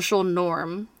recognized social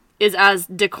norm, is as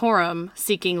decorum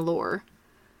seeking lore.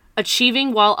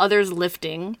 Achieving while others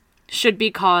lifting should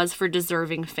be cause for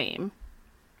deserving fame.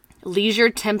 Leisure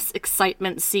tempts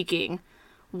excitement seeking.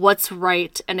 What's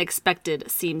right and expected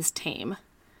seems tame.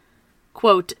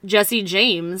 Quote, Jesse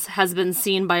James has been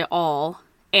seen by all,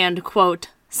 and, quote,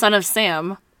 Son of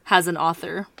Sam has an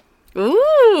author.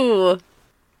 Ooh.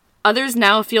 Others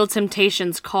now feel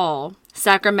temptation's call.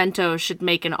 Sacramento should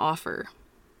make an offer.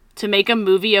 To make a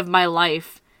movie of my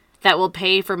life that will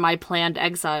pay for my planned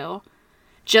exile.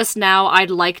 Just now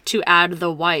I'd like to add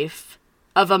the wife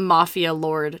of a mafia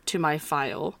lord to my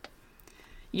file.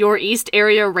 Your East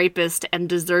Area rapist and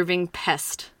deserving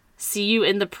pest. See you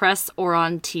in the press or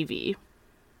on TV.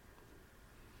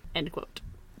 End quote.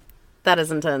 That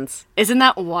is intense. Isn't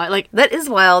that wild? Like, that is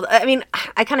wild. I mean,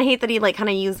 I kind of hate that he, like, kind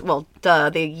of used, well, duh,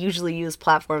 they usually use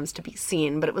platforms to be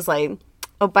seen, but it was like,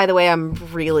 oh, by the way, I'm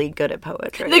really good at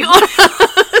poetry. Like,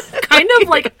 kind of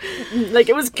like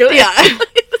it was good. Yeah.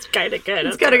 It was kind of good.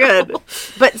 It's kind of good.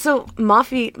 But so,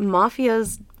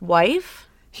 Mafia's wife?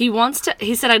 He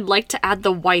said, I'd like to add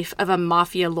the wife of a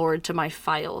mafia lord to my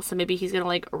file. So maybe he's going to,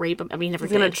 like, rape him. I mean, he never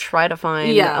did. He's going to try to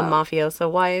find a mafioso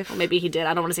wife. Well, maybe he did.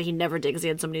 I don't want to say he never did because he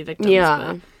had so many victims.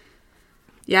 Yeah. But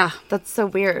yeah. That's so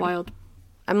weird. Wild.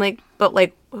 I'm like, but,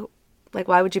 like,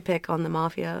 why would you pick on the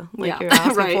mafia? Like, you're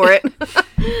asking right. for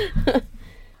it.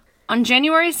 On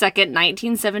January 2nd,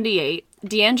 1978,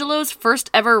 D'Angelo's first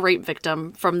ever rape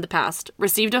victim from the past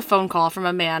received a phone call from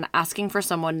a man asking for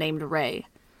someone named Ray.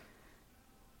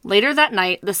 Later that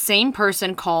night, the same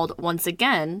person called once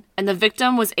again, and the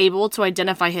victim was able to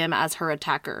identify him as her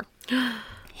attacker.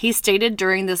 He stated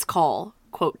during this call,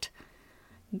 quote,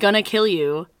 "Gonna kill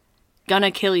you, gonna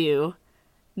kill you,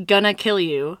 gonna kill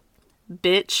you,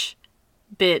 bitch,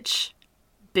 bitch,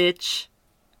 bitch,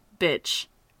 bitch,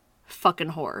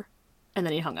 fucking whore." And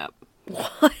then he hung up.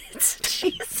 What?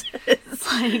 Jesus.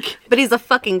 Like, but he's a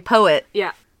fucking poet.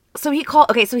 yeah. So he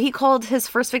called his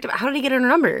first victim. How did he get her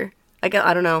number? I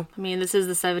don't know. I mean, this is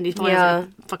the 70s. Yeah.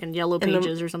 Fucking yellow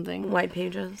pages or something. White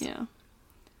pages. Yeah.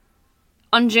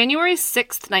 On January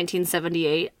 6th,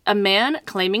 1978, a man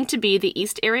claiming to be the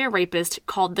East Area Rapist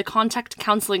called the Contact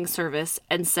Counseling Service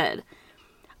and said,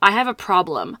 "I have a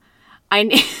problem. I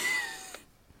need..."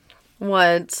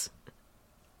 What?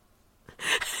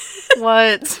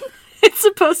 What? It's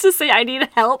supposed to say, "I need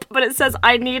help," but it says,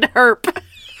 "I need herp."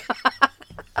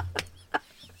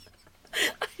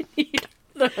 I need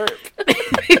the herp.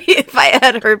 Maybe if I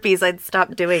had herpes, I'd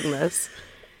stop doing this.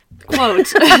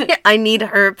 Quote, I need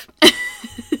herp.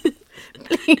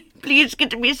 Please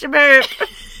get me some herp.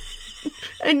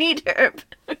 I need herp.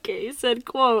 Okay, he said,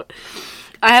 quote,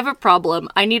 "I have a problem.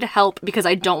 I need help because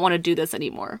I don't want to do this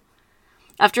anymore."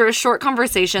 After a short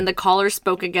conversation, the caller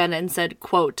spoke again and said,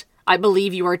 quote, "I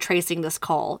believe you are tracing this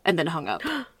call," and then hung up.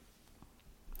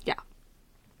 Yeah.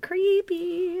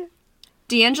 Creepy.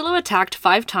 D'Angelo attacked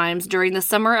 5 times during the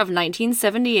summer of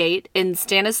 1978 in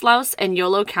Stanislaus and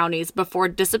Yolo counties before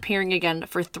disappearing again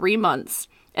for 3 months,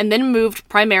 and then moved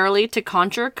primarily to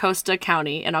Contra Costa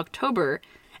County in October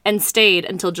and stayed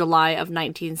until July of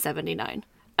 1979.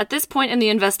 At this point in the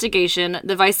investigation,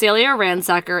 the Visalia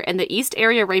ransacker and the East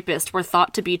Area Rapist were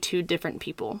thought to be 2 different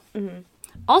people. Mm-hmm.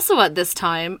 Also at this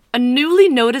time, a newly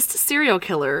noticed serial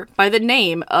killer by the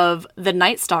name of the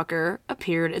Night Stalker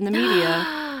appeared in the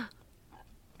media.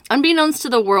 Unbeknownst to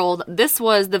the world, this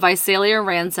was the Visalia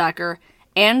ransacker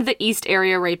and the East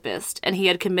Area Rapist, and he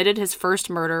had committed his first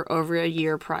murder over a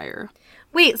year prior.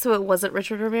 Wait, so it wasn't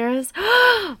Richard Ramirez?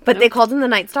 But they called him the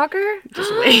Night Stalker?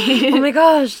 Just wait. Oh my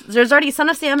gosh. There's already Son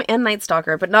of Sam and Night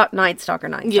Stalker, but not Night Stalker.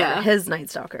 Yeah. His Night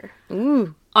Stalker.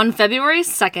 Ooh. On February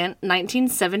 2nd,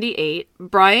 1978,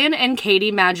 Brian and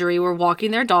Katie Marjorie were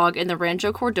walking their dog in the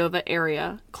Rancho Cordova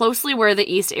area, closely where the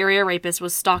East Area Rapist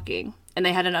was stalking, and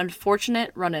they had an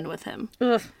unfortunate run-in with him.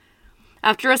 Ugh.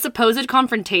 After a supposed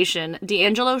confrontation,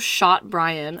 D'Angelo shot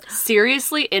Brian,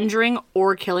 seriously injuring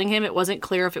or killing him. It wasn't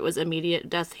clear if it was immediate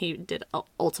death. He did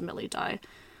ultimately die.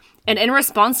 And in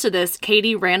response to this,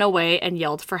 Katie ran away and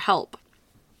yelled for help.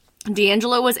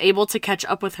 D'Angelo was able to catch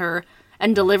up with her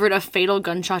and delivered a fatal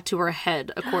gunshot to her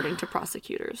head, according to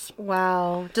prosecutors.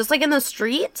 Wow. Just like in the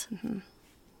street? Mm-hmm.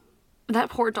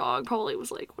 That poor dog probably was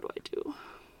like, what do I do?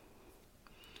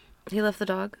 He left the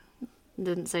dog?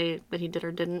 Didn't say that he did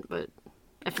or didn't, but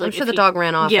I feel I'm sure the dog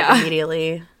ran off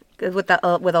immediately with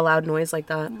a loud noise like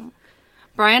that.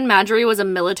 Brian Madry was a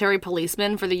military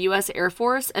policeman for the U.S. Air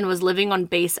Force and was living on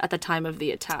base at the time of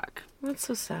the attack. That's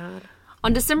so sad.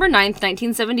 On December 9th,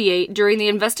 1978, during the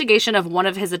investigation of one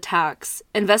of his attacks,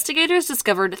 investigators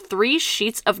discovered 3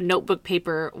 sheets of notebook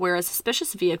paper where a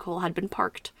suspicious vehicle had been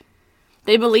parked.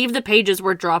 They believe the pages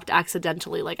were dropped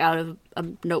accidentally, like out of a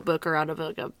notebook or out of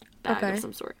like a bag of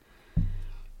some sort.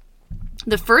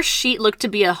 The first sheet looked to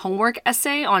be a homework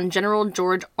essay on General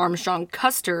George Armstrong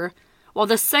Custer, while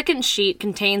the second sheet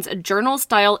contains a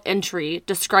journal-style entry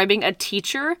describing a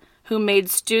teacher who made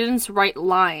students write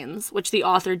lines, which the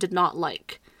author did not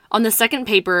like. On the second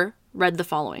paper, read the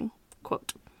following,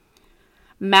 quote,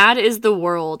 "Mad is the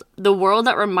world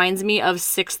that reminds me of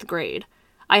 6th grade.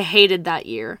 I hated that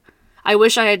year. I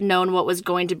wish I had known what was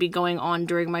going to be going on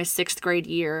during my 6th grade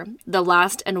year, the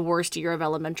last and worst year of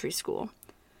elementary school.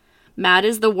 Mad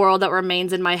is the world that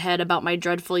remains in my head about my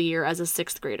dreadful year as a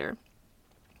 6th grader.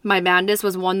 My madness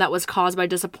was one that was caused by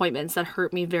disappointments that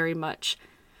hurt me very much.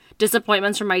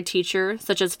 Disappointments from my teacher,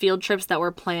 such as field trips that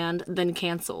were planned, then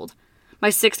canceled. My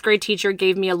 6th grade teacher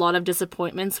gave me a lot of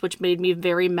disappointments, which made me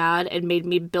very mad and made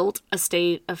me build a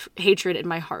state of hatred in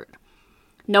my heart.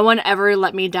 No one ever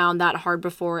let me down that hard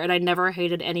before, and I never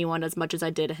hated anyone as much as I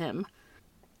did him.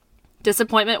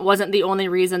 Disappointment wasn't the only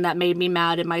reason that made me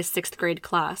mad in my 6th grade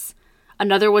class.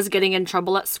 Another was getting in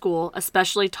trouble at school,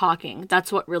 especially talking.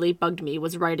 That's what really bugged me,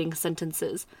 was writing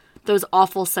sentences. Those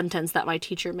awful sentences that my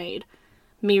teacher made.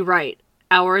 Me write.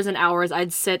 Hours and hours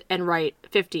I'd sit and write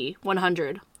 50,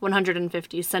 100,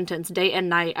 150 sentence day and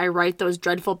night. I write those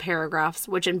dreadful paragraphs,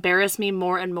 which embarrassed me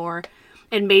more and more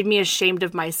and made me ashamed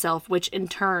of myself, which in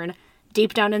turn,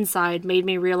 deep down inside, made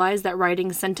me realize that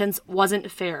writing sentence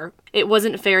wasn't fair. It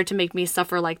wasn't fair to make me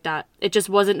suffer like that. It just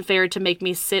wasn't fair to make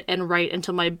me sit and write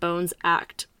until my bones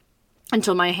ached,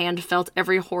 until my hand felt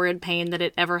every horrid pain that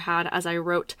it ever had as I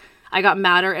wrote. I got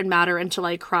madder and madder until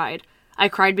I cried. I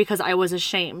cried because I was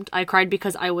ashamed. I cried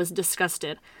because I was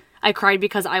disgusted. I cried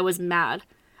because I was mad.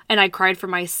 And I cried for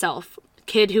myself,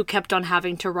 kid who kept on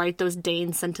having to write those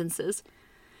Dane sentences.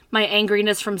 My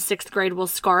angriness from 6th grade will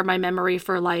scar my memory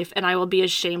for life, and I will be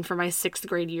ashamed for my 6th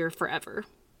grade year forever."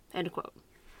 End quote.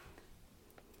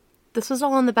 This was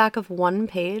all on the back of one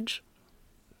page?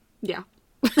 Yeah.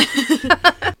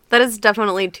 That is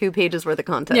definitely 2 pages worth of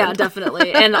content. Yeah,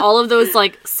 definitely. And all of those,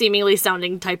 like, seemingly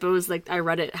sounding typos, like, I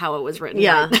read it how it was written.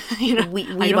 Yeah. Right? You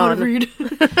know, I know how to read.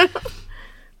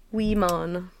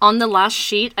 Weemon. On the last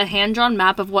sheet, a hand-drawn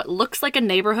map of what looks like a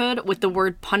neighborhood with the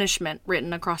word punishment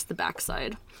written across the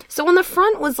backside. So on the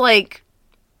front was, like,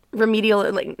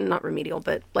 remedial, like, not remedial,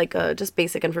 but, like, just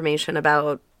basic information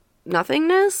about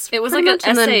nothingness. It was like an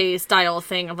essay-style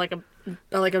thing of, like,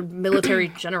 a military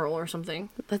general or something.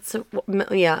 That's,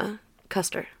 yeah,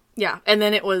 Custer. Yeah, and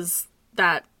then it was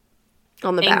that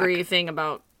on the angry back thing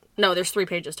about... No, there's 3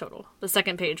 pages total. The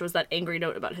second page was that angry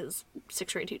note about his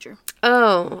 6th grade teacher.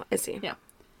 Oh, I see. Yeah.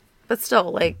 But still,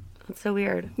 like, that's so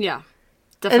weird. Yeah.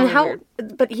 Definitely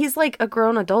weird. But he's, like, a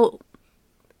grown adult.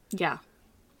 Yeah.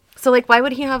 So, like, why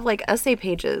would he have, like, essay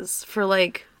pages for,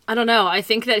 like... I don't know. I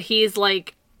think that he's,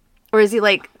 like... Or is he,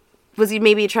 like... Was he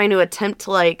maybe trying to attempt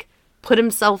to, like, put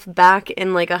himself back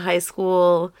in, like, a high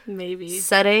school... Maybe.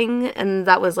 ...setting? And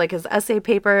that was, like, his essay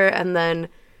paper, and then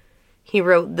he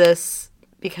wrote this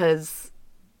because...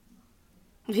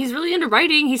 He's really into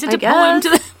writing. He sent a poem to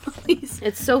the police.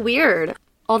 It's so weird.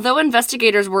 Although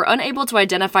investigators were unable to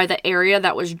identify the area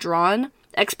that was drawn,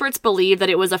 experts believe that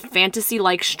it was a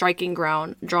fantasy-like striking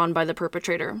ground drawn by the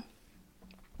perpetrator.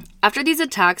 After these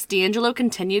attacks, D'Angelo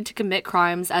continued to commit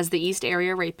crimes as the East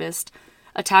Area Rapist,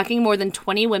 attacking more than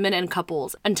 20 women and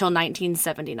couples until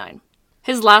 1979.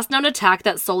 His last known attack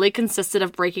that solely consisted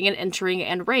of breaking and entering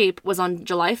and rape was on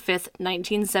July 5th,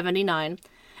 1979,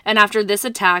 and after this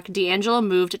attack, D'Angelo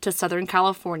moved to Southern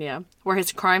California, where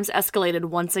his crimes escalated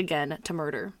once again to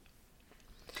murder.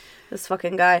 This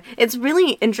fucking guy. It's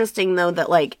really interesting, though, that,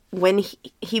 like, when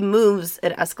he moves,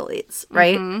 it escalates,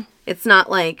 right? Mm-hmm. It's not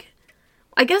like...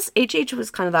 I guess HH was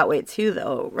kind of that way, too,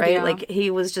 though, right? Yeah. Like, he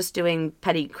was just doing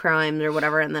petty crimes or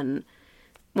whatever, and then...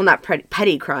 Well, not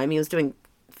petty crime. He was doing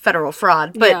federal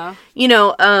fraud. But, you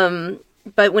know,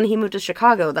 But when he moved to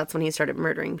Chicago, that's when he started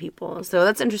murdering people. So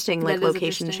that's interesting, like, That is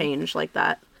location interesting. change like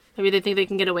that. Maybe they think they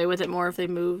can get away with it more if they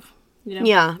move, you know?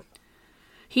 Yeah.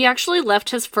 He actually left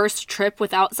his first trip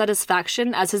without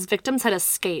satisfaction as his victims had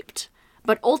escaped.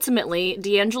 But ultimately,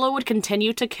 D'Angelo would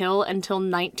continue to kill until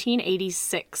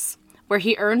 1986, where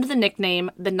he earned the nickname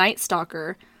the Night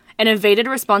Stalker and evaded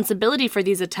responsibility for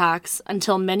these attacks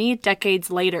until many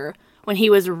decades later when he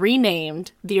was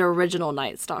renamed the original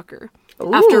Night Stalker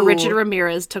after Ooh. Richard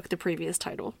Ramirez took the previous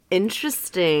title.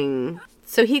 Interesting.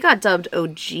 So he got dubbed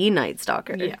OG Night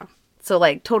Stalker. Yeah. So,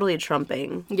 like, totally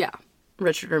trumping Yeah.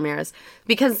 Richard Ramirez.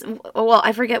 Because, well,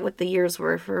 I forget what the years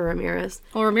were for Ramirez.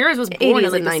 Well, Ramirez was born in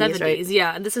 80s like and the 90s, 70s. right?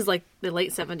 Yeah, and this is like the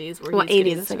late 70s. Where Well, he's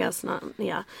getting 80s, this I from. guess, not,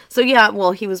 yeah. So, yeah,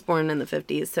 well, he was born in the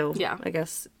 50s, so Yeah. I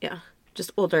guess, yeah.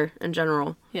 Just older in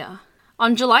general. Yeah.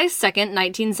 On July 2nd,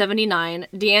 1979,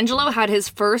 D'Angelo had his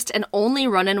first and only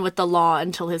run-in with the law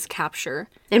until his capture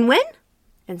And when?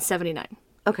 in 79.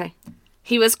 Okay.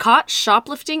 He was caught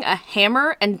shoplifting a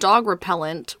hammer and dog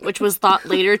repellent, which was thought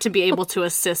later to be able to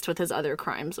assist with his other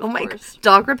crimes, of Oh my course. god.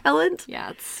 Dog repellent? Yeah,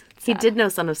 it's He sad. did know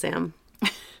Son of Sam.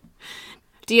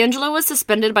 D'Angelo was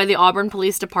suspended by the Auburn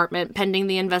Police Department pending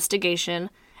the investigation,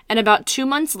 and about 2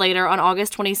 months later, on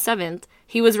August 27th,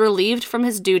 he was relieved from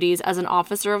his duties as an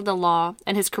officer of the law,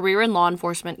 and his career in law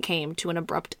enforcement came to an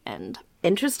abrupt end.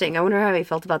 Interesting. I wonder how he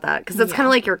felt about that. Because that's kind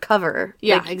of like your cover.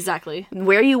 Yeah, Like, exactly.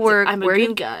 where you work, I'm a where good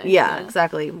you guy. Yeah, Yeah.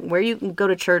 exactly. Where you go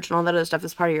to church and all that other stuff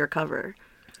is part of your cover.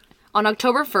 On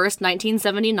October 1st,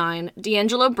 1979,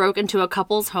 D'Angelo broke into a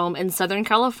couple's home in Southern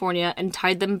California and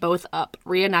tied them both up,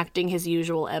 reenacting his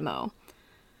usual MO.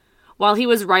 While he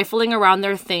was rifling around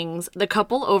their things, the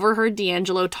couple overheard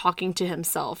D'Angelo talking to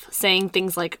himself, saying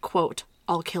things like, quote,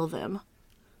 "I'll kill them."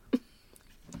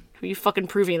 Who are you fucking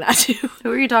proving that to?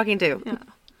 Who are you talking to?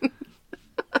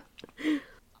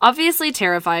 Obviously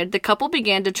terrified, the couple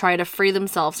began to try to free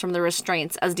themselves from the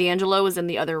restraints as D'Angelo was in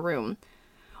the other room.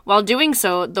 While doing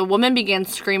so, the woman began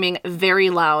screaming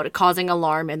very loud, causing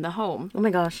alarm in the home. Oh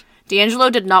my gosh. D'Angelo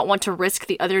did not want to risk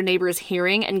the other neighbors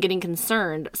hearing and getting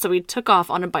concerned, so he took off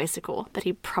on a bicycle that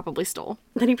he probably stole.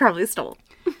 That he probably stole.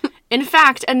 In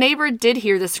fact, a neighbor did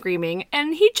hear the screaming,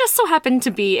 and he just so happened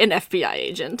to be an FBI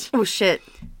agent. Oh shit.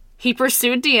 He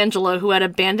pursued D'Angelo, who had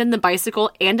abandoned the bicycle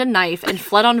and a knife, and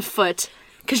fled on foot.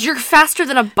 Because you're faster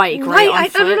than a bike, right? Right, on I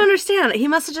foot. don't understand. He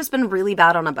must have just been really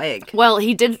bad on a bike. Well,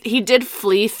 he did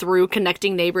flee through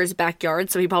connecting neighbors'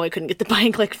 backyards, so he probably couldn't get the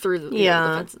bike like through the, you know,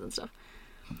 the fences and stuff.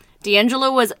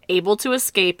 D'Angelo was able to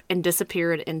escape and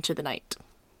disappeared into the night.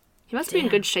 He must be in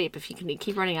good shape if he can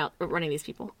keep running these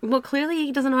people. Well, clearly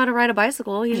he doesn't know how to ride a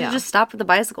bicycle. He should Yeah. just stop with the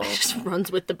bicycle. Just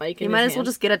runs with the bike. You in might his as well hand.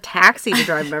 just get a taxi to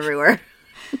drive him everywhere.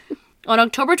 On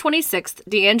October 26th,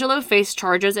 D'Angelo faced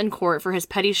charges in court for his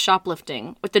petty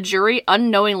shoplifting, with the jury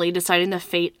unknowingly deciding the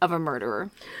fate of a murderer.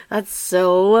 That's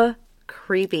so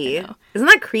creepy. Isn't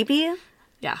that creepy?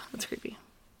 Yeah, that's creepy.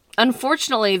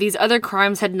 Unfortunately, these other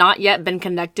crimes had not yet been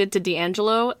connected to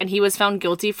D'Angelo, and he was found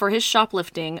guilty for his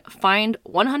shoplifting, fined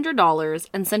 $100,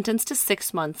 and sentenced to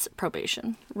 6 months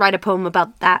probation. Write a poem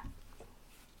about that.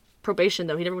 Probation,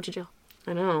 though. He never went to jail.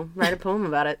 I know. Write a poem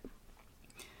about it.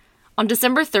 On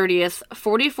December 30th,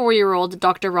 44-year-old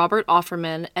Dr. Robert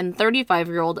Offerman and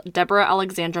 35-year-old Deborah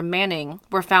Alexandra Manning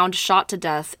were found shot to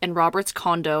death in Robert's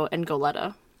condo in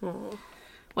Goleta.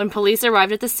 When police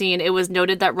arrived at the scene, it was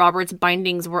noted that Robert's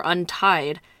bindings were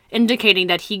untied, indicating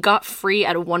that he got free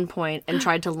at one point and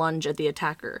tried to lunge at the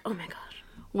attacker. Oh my gosh.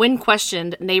 When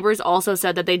questioned, neighbors also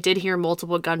said that they did hear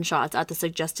multiple gunshots at the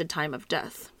suggested time of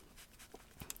death.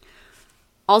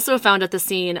 Also found at the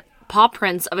scene, paw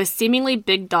prints of a seemingly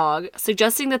big dog,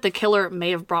 suggesting that the killer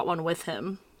may have brought one with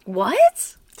him.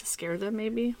 What? To scare them,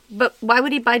 maybe? But why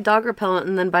would he buy dog repellent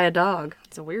and then buy a dog?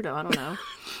 He's a weirdo, I don't know.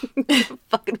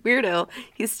 Fucking weirdo.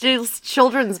 He steals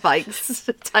children's bikes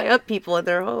to tie up people in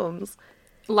their homes.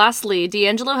 Lastly,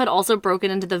 D'Angelo had also broken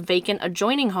into the vacant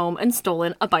adjoining home and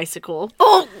stolen a bicycle,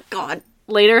 Oh, God.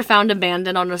 later found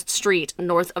abandoned on a street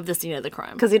north of the scene of the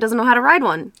crime. Because he doesn't know how to ride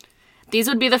one. These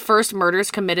would be the first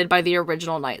murders committed by the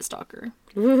original Night Stalker.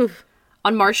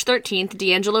 On March 13th,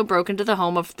 D'Angelo broke into the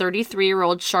home of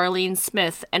 33-year-old Charlene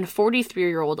Smith and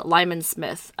 43-year-old Lyman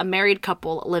Smith, a married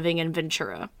couple living in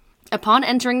Ventura. Upon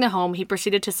entering the home, he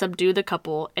proceeded to subdue the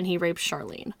couple, and he raped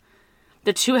Charlene.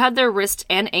 The two had their wrists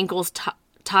and ankles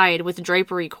tied with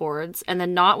drapery cords, and the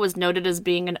knot was noted as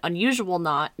being an unusual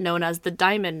knot known as the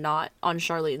diamond knot on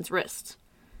Charlene's wrist.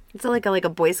 Is it like a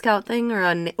Boy Scout thing or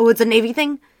it's a Navy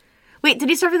thing? Wait, did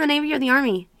he serve in the Navy or the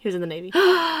Army? He was in the Navy.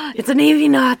 It's a Navy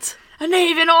knot. A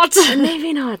Navy knot! A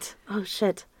Navy knot! Oh,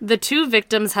 shit. The 2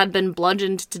 victims had been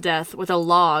bludgeoned to death with a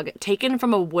log taken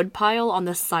from a woodpile on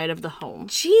the side of the home.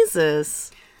 Jesus.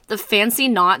 The fancy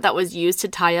knot that was used to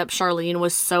tie up Charlene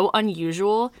was so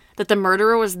unusual that the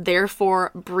murderer was therefore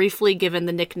briefly given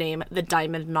the nickname the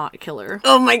Diamond Knot Killer.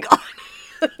 Oh my god.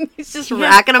 He's just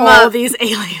racking them up. All these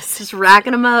aliases. Just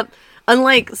racking them up.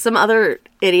 Unlike some other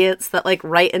idiots that, like,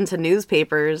 write into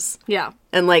newspapers. Yeah.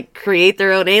 And, like, create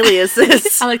their own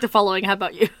aliases. I like the following. How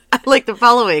about you? I like the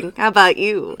following. How about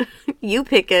you? You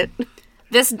pick it.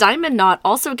 This diamond knot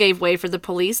also gave way for the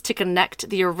police to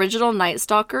connect the original Night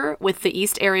Stalker with the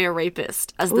East Area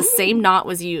Rapist, as the same knot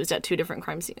was used at 2 different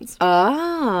crime scenes.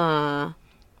 Ah.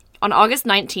 On August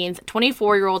 19th,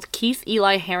 24-year-old Keith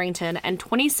Eli Harrington and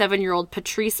 27-year-old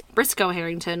Patrice Briscoe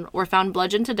Harrington were found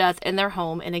bludgeoned to death in their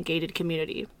home in a gated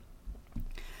community.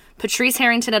 Patrice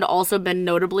Harrington had also been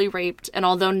notably raped, and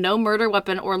although no murder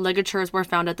weapon or ligatures were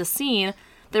found at the scene,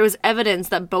 there was evidence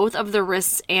that both of the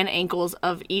wrists and ankles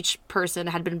of each person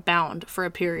had been bound for a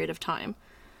period of time.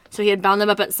 So he had bound them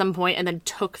up at some point and then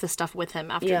took the stuff with him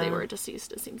after they were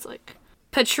deceased, it seems like.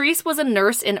 Patrice was a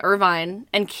nurse in Irvine,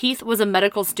 and Keith was a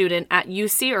medical student at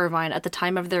UC Irvine at the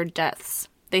time of their deaths.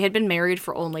 They had been married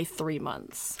for only 3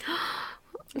 months.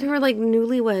 They were like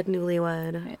newlywed.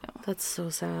 I know. That's so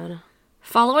sad.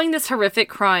 Following this horrific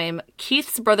crime,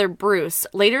 Keith's brother Bruce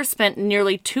later spent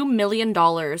nearly $2 million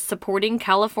supporting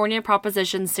California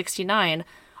Proposition 69,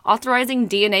 authorizing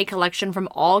DNA collection from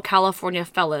all California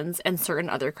felons and certain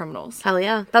other criminals. Hell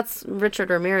yeah. That's Richard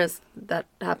Ramirez. That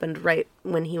happened right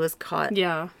when he was caught.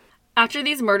 Yeah. After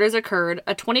these murders occurred,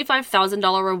 a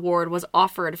 $25,000 reward was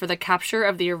offered for the capture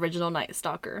of the original Night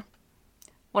Stalker.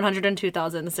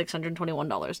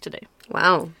 $102,621 today.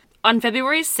 Wow. On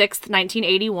February 6th,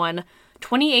 1981,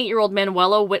 28-year-old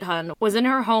Manuela Whithun was in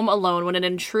her home alone when an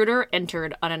intruder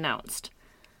entered unannounced.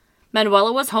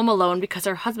 Manuela was home alone because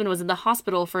her husband was in the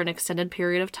hospital for an extended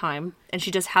period of time, and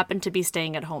she just happened to be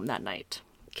staying at home that night.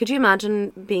 Could you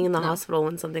imagine being in the hospital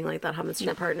when something like that happens to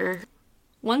your partner?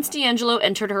 Once D'Angelo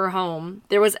entered her home,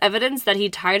 there was evidence that he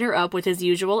tied her up with his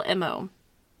usual MO.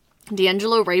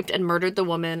 D'Angelo raped and murdered the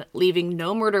woman, leaving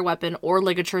no murder weapon or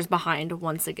ligatures behind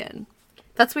once again.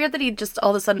 That's weird that he just all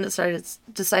of a sudden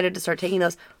decided to start taking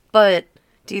those, but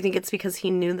do you think it's because he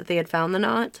knew that they had found the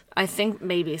knot? I think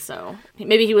maybe so.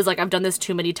 Maybe he was like, I've done this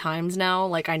too many times now.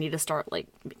 Like, I need to start, like,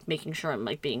 making sure I'm,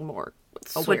 like, being more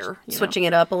aware. Switching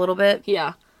it up a little bit?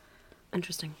 Yeah.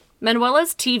 Interesting.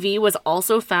 Manuela's TV was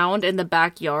also found in the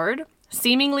backyard,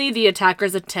 seemingly the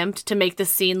attacker's attempt to make the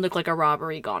scene look like a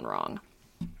robbery gone wrong.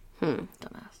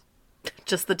 Dumbass.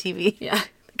 Just the TV? Yeah.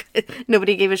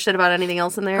 Nobody gave a shit about anything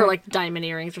else in there? Her, like, diamond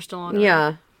earrings are still on.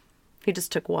 Yeah. He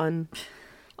just took one.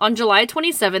 On July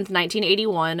 27th,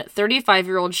 1981,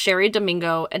 35-year-old Sherry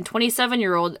Domingo and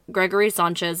 27-year-old Gregory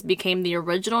Sanchez became the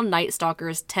original Night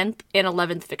Stalker's 10th and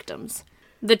 11th victims.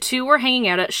 The two were hanging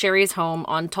out at Sherry's home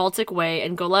on Taltic Way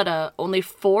in Goleta, only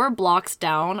 4 blocks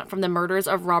down from the murders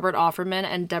of Robert Offerman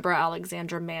and Deborah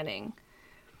Alexandra Manning.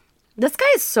 This guy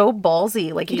is so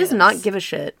ballsy. Like, he does not give a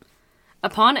shit.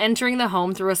 Upon entering the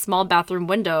home through a small bathroom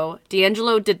window,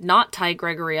 D'Angelo did not tie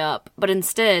Gregory up, but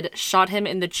instead shot him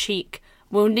in the cheek,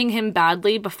 wounding him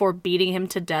badly before beating him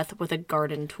to death with a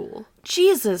garden tool.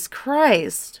 Jesus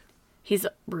Christ. He's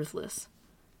ruthless.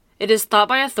 It is thought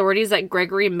by authorities that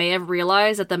Gregory may have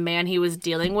realized that the man he was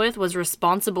dealing with was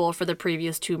responsible for the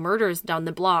previous 2 murders down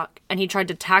the block, and he tried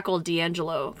to tackle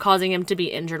D'Angelo, causing him to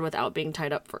be injured without being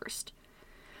tied up first.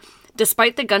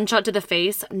 Despite the gunshot to the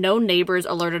face, no neighbors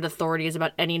alerted authorities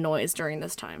about any noise during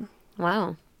this time.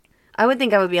 Wow. I would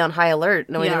think I would be on high alert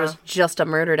knowing there was just a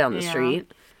murder down the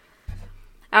street.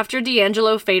 After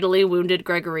D'Angelo fatally wounded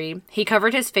Gregory, he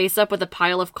covered his face up with a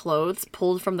pile of clothes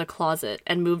pulled from the closet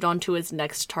and moved on to his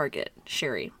next target,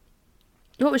 Sherry.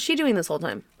 What was she doing this whole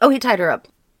time? Oh, he tied her up.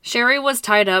 Sherry was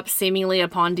tied up seemingly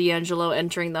upon D'Angelo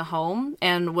entering the home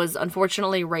and was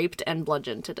unfortunately raped and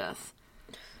bludgeoned to death.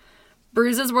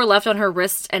 Bruises were left on her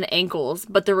wrists and ankles,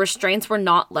 but the restraints were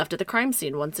not left at the crime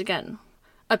scene once again.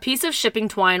 A piece of shipping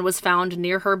twine was found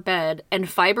near her bed, and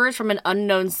fibers from an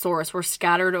unknown source were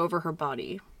scattered over her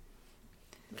body.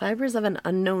 Fibers of an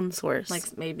unknown source?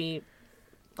 Like, maybe,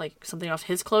 like, something off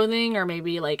his clothing, or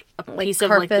maybe, like, a piece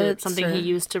of, like, something he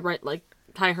used to,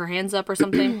 tie her hands up or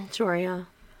something. Sure, yeah.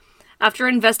 After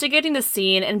investigating the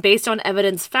scene and based on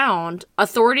evidence found,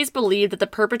 authorities believe that the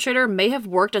perpetrator may have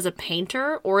worked as a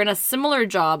painter or in a similar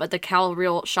job at the Cal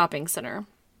Real Shopping Center.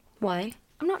 Why?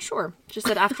 I'm not sure. Just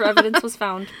that after evidence was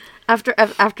found.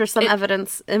 After some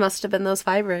evidence, it must have been those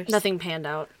fibers. Nothing panned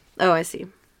out. Oh, I see.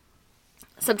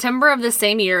 September of the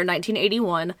same year,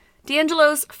 1981,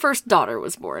 D'Angelo's first daughter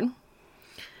was born.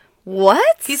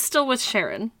 What? He's still with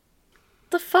Sharon.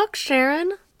 The fuck,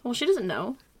 Sharon? Well, she doesn't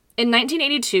know. In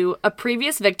 1982, a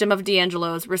previous victim of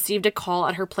D'Angelo's received a call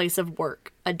at her place of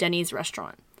work, a Denny's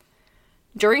restaurant.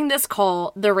 During this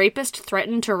call, the rapist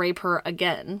threatened to rape her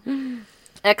again.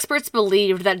 Experts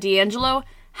believed that D'Angelo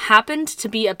happened to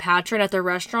be a patron at the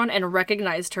restaurant and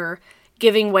recognized her,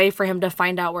 giving way for him to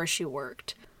find out where she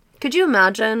worked. Could you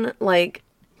imagine, like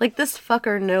this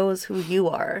fucker knows who you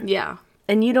are. Yeah.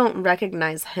 And you don't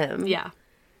recognize him. Yeah.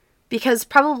 Because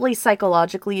probably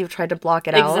psychologically you've tried to block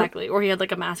it out. Exactly. Or he had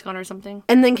like a mask on or something.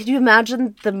 And then could you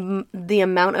imagine the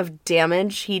amount of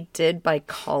damage he did by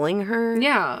calling her?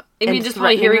 Yeah. I mean, just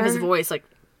by hearing his voice, like,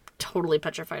 totally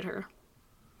petrified her.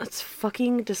 That's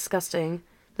fucking disgusting.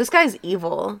 This guy's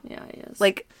evil. Yeah, he is.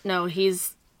 Like, no,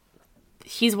 he's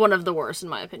one of the worst, in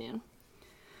my opinion.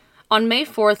 On May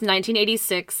 4th,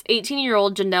 1986,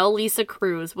 18-year-old Janelle Lisa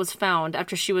Cruz was found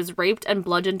after she was raped and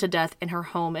bludgeoned to death in her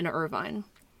home in Irvine.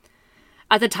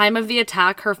 At the time of the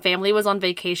attack, her family was on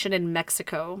vacation in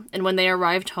Mexico, and when they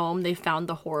arrived home, they found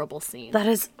the horrible scene. That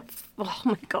is... Oh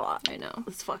my god. I know.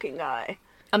 This fucking guy.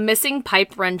 A missing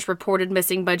pipe wrench reported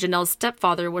missing by Janelle's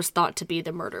stepfather was thought to be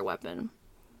the murder weapon.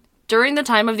 During the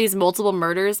time of these multiple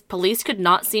murders, police could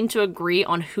not seem to agree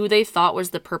on who they thought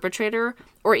was the perpetrator,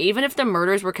 or even if the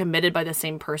murders were committed by the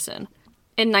same person.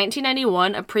 In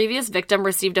 1991, a previous victim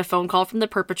received a phone call from the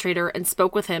perpetrator and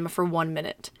spoke with him for 1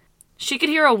 minute. She could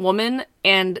hear a woman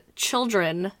and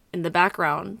children in the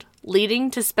background,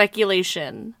 leading to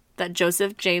speculation that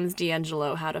Joseph James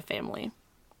D'Angelo had a family.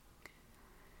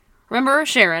 Remember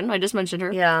Sharon? I just mentioned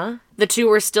her. Yeah. The two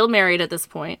were still married at this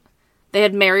point. They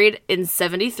had married in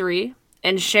 1973,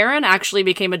 and Sharon actually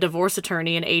became a divorce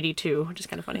attorney in 1982, which is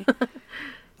kind of funny.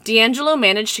 D'Angelo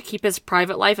managed to keep his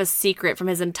private life a secret from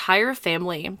his entire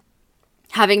family,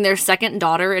 having their second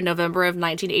daughter in November of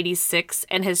 1986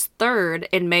 and his third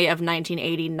in May of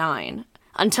 1989,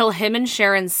 until him and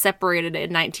Sharon separated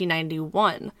in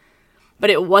 1991. But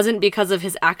it wasn't because of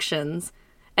his actions,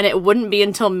 and it wouldn't be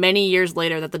until many years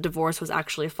later that the divorce was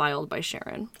actually filed by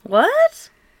Sharon. What?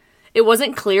 It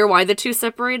wasn't clear why the two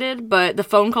separated, but the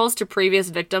phone calls to previous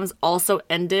victims also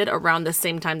ended around the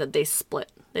same time that they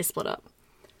split. They split up.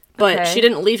 But she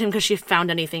didn't leave him because she found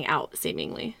anything out,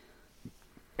 seemingly.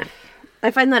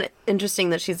 I find that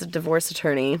interesting that she's a divorce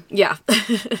attorney. Yeah.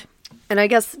 And I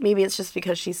guess maybe it's just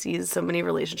because she sees so many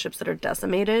relationships that are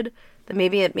decimated that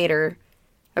maybe it made her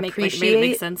appreciate...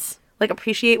 Make sense. Like,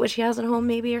 appreciate what she has at home,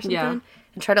 maybe, or something. Yeah.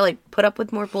 And try to, like, put up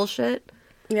with more bullshit.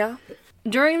 Yeah.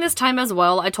 During this time as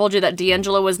well, I told you that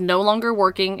D'Angelo was no longer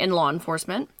working in law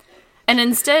enforcement. And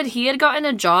instead, he had gotten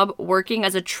a job working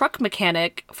as a truck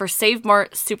mechanic for Save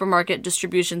Mart Supermarket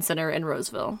Distribution Center in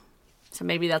Roseville. So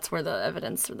maybe that's where the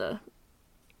evidence or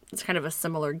it's kind of a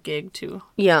similar gig to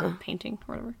painting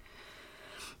or whatever.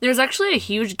 There's actually a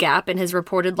huge gap in his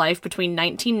reported life between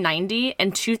 1990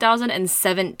 and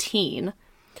 2017.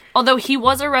 Although he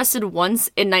was arrested once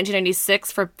in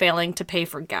 1996 for failing to pay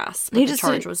for gas, but the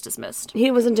charge was dismissed.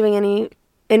 He wasn't doing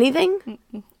anything?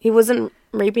 Mm-mm. He wasn't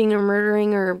raping or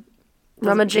murdering or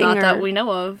rummaging? Not that we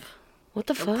know of. What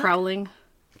the fuck? Prowling.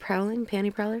 Prowling?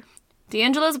 Panty prowler?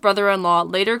 D'Angelo's brother-in-law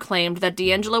later claimed that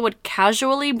D'Angelo would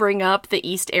casually bring up the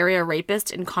East Area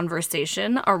rapist in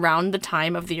conversation around the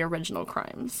time of the original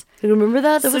crimes. You remember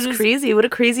that? That was crazy. What a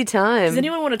crazy time. Does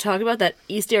anyone want to talk about that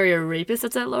East Area rapist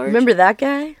that's at large? Remember that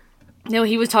guy? No,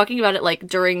 he was talking about it, like,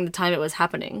 during the time it was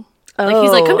happening. Oh. Like,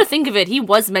 he's like, come to think of it, he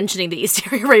was mentioning the East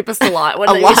Area rapist a lot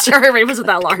when East Area rapist was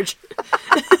that large.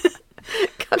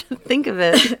 Come to think of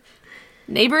it.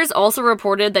 Neighbors also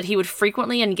reported that he would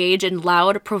frequently engage in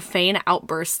loud, profane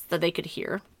outbursts that they could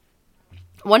hear.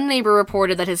 One neighbor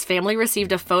reported that his family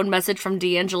received a phone message from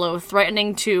D'Angelo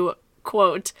threatening to,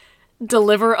 quote,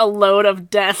 deliver a load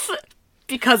of death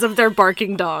because of their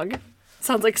barking dog.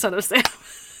 Sounds like Son of Sam.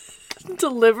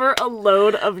 Deliver a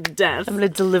load of death. I'm gonna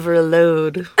deliver a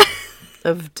load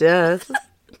of death.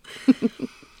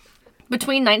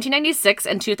 Between 1996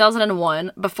 and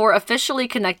 2001, before officially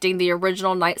connecting the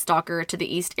original Night Stalker to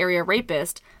the East Area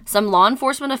rapist, some law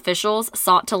enforcement officials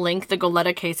sought to link the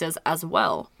Goleta cases as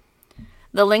well.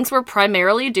 The links were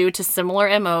primarily due to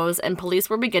similar MOs, and police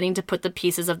were beginning to put the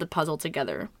pieces of the puzzle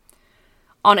together.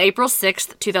 On April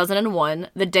 6, 2001,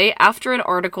 the day after an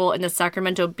article in the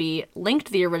Sacramento Bee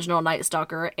linked the original Night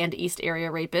Stalker and East Area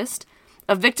rapist,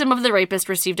 a victim of the rapist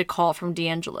received a call from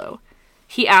D'Angelo.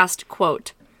 He asked,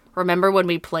 quote, remember when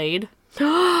we played?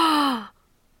 Fucking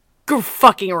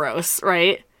gross,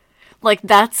 right? Like,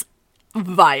 that's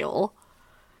vile.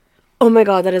 Oh my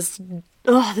god, that is...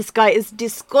 Oh, this guy is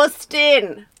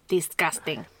disgusting.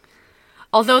 Disgusting.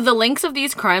 Although the links of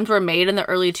these crimes were made in the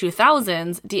early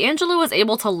 2000s, DeAngelo was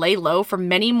able to lay low for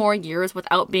many more years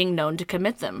without being known to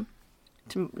commit them.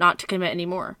 Not to commit any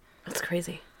more. That's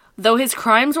crazy. Though his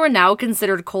crimes were now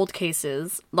considered cold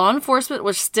cases, law enforcement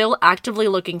was still actively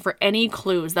looking for any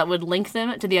clues that would link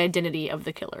them to the identity of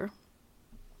the killer.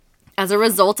 As a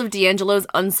result of DeAngelo's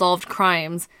unsolved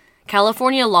crimes,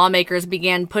 California lawmakers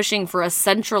began pushing for a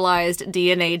centralized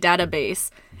DNA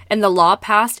database, and the law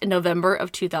passed in November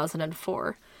of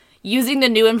 2004. Using the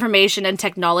new information and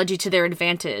technology to their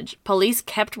advantage, police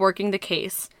kept working the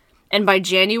case, and by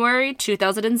January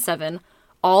 2007,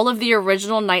 all of the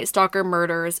original Night Stalker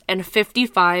murders and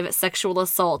 55 sexual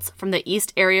assaults from the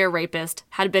East Area Rapist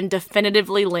had been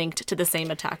definitively linked to the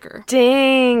same attacker.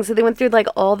 Dang, so they went through like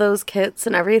all those kits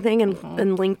and everything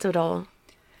and linked it all.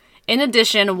 In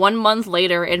addition, 1 month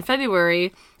later, in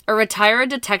February, a retired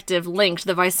detective linked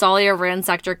the Visalia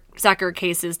ransacker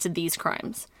cases to these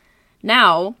crimes.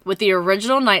 Now, with the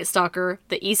original Night Stalker,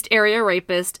 the East Area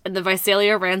Rapist, and the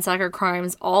Visalia ransacker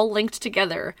crimes all linked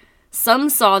together, some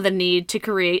saw the need to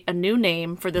create a new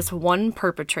name for this one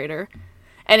perpetrator.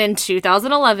 And in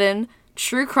 2011,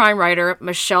 true crime writer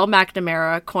Michelle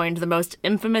McNamara coined the most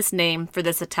infamous name for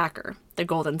this attacker, the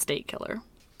Golden State Killer.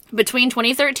 Between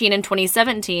 2013 and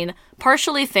 2017,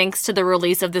 partially thanks to the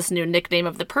release of this new nickname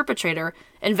of the perpetrator,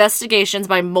 investigations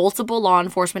by multiple law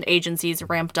enforcement agencies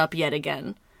ramped up yet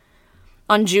again.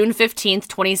 On June 15,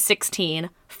 2016,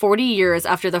 40 years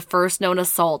after the first known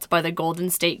assault by the Golden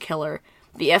State Killer,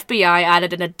 the FBI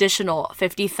added an additional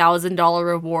 $50,000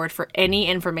 reward for any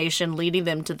information leading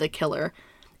them to the killer,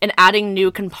 and adding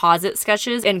new composite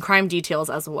sketches and crime details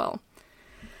as well.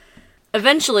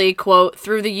 Eventually, quote,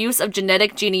 through the use of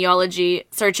genetic genealogy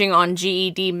searching on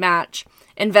GED Match,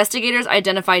 investigators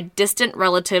identified distant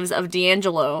relatives of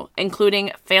DeAngelo,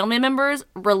 including family members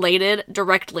related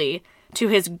directly to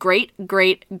his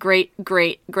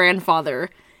great-great-great-great-grandfather,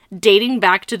 dating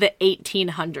back to the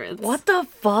 1800s. What the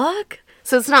fuck?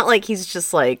 So it's not like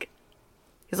he's like,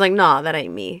 nah, that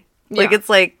ain't me. Yeah. Like, it's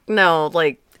like, no,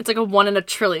 like... It's like a 1 in a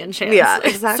trillion chance. Yeah,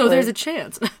 exactly. So there's a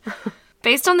chance.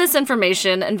 Based on this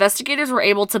information, investigators were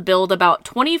able to build about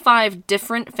 25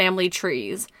 different family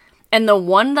trees, and the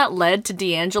one that led to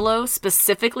DeAngelo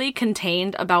specifically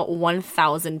contained about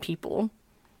 1,000 people.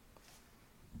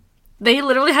 They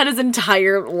literally had his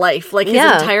entire life, like his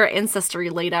entire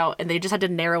ancestry laid out, and they just had to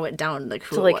narrow it down, like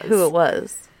who it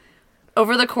was.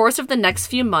 Over the course of the next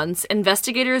few months,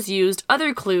 investigators used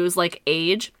other clues like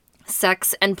age,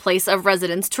 sex, and place of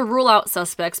residence to rule out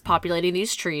suspects populating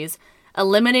these trees,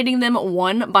 eliminating them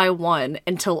one by one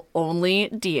until only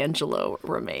DeAngelo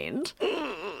remained.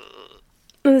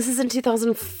 This is in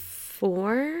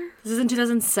 2004? This is in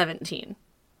 2017.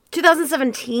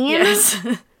 2017? Yes.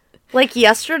 Like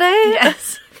yesterday?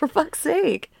 Yes. For fuck's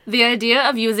sake. The idea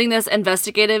of using this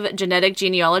investigative genetic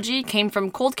genealogy came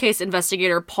from cold case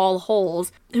investigator Paul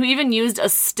Holes, who even used a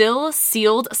still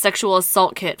sealed sexual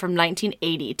assault kit from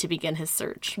 1980 to begin his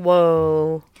search.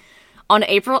 Whoa. On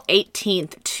April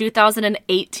 18th,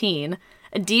 2018,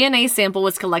 a DNA sample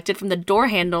was collected from the door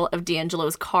handle of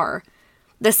DeAngelo's car.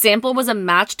 The sample was a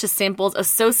match to samples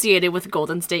associated with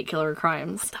Golden State Killer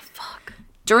crimes. What the fuck?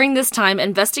 During this time,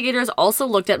 investigators also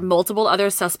looked at multiple other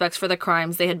suspects for the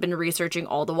crimes they had been researching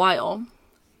all the while.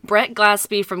 Brett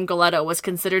Glaspie from Goleta was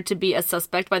considered to be a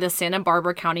suspect by the Santa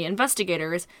Barbara County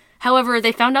investigators. However,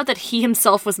 they found out that he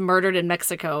himself was murdered in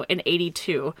Mexico in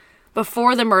 '82,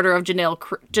 before the murder of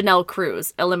Janelle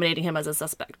Cruz, eliminating him as a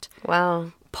suspect.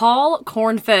 Wow. Paul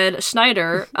Cornfed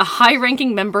Schneider, a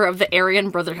high-ranking member of the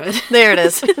Aryan Brotherhood. There it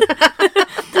is.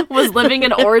 was living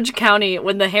in Orange County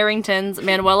when the Harringtons,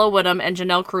 Manuela Woodham, and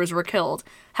Janelle Cruz were killed.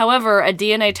 However, a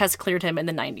DNA test cleared him in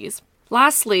the 90s.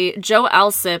 Lastly, Joe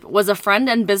Alsip was a friend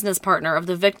and business partner of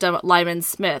the victim, Lyman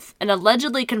Smith, and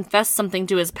allegedly confessed something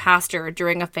to his pastor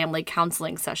during a family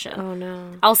counseling session. Oh,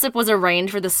 no. Alsip was arraigned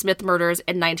for the Smith murders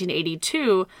in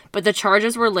 1982, but the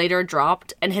charges were later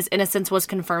dropped, and his innocence was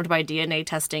confirmed by DNA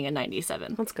testing in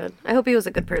 97. That's good. I hope he was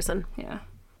a good person. Yeah.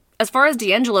 As far as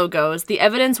DeAngelo goes, the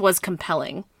evidence was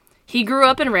compelling. He grew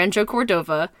up in Rancho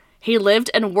Cordova. He lived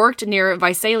and worked near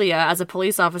Visalia as a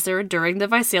police officer during the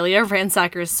Visalia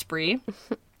ransackers spree.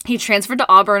 He transferred to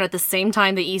Auburn at the same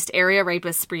time the East Area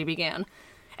Rapist spree began.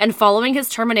 And following his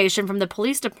termination from the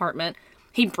police department,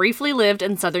 he briefly lived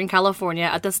in Southern California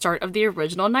at the start of the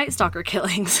original Night Stalker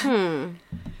killings. On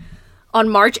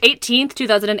March 18th,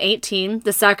 2018,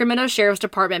 the Sacramento Sheriff's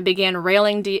Department began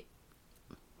railing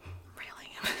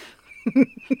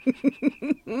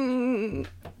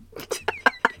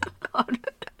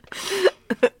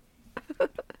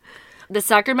the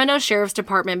Sacramento Sheriff's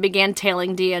Department began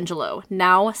tailing D'Angelo,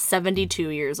 now 72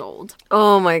 years old.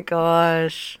 Oh my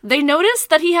gosh. They noticed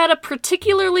that he had a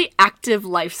particularly active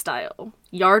lifestyle.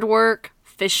 Yard work,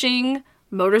 fishing,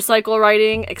 motorcycle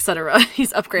riding, etc.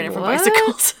 He's upgraded from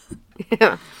bicycles.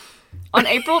 Yeah. On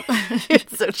April...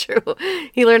 It's so true.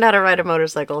 He learned how to ride a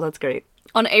motorcycle. That's great.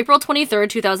 On April 23rd,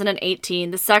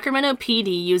 2018, the Sacramento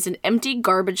PD used an empty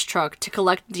garbage truck to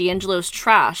collect D'Angelo's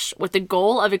trash with the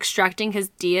goal of extracting his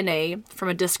DNA from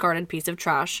a discarded piece of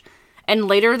trash. And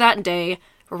later that day,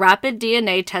 rapid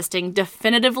DNA testing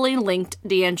definitively linked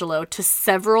D'Angelo to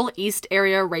several East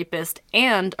Area rapist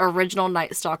and original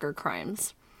Night Stalker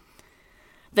crimes.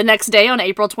 The next day, on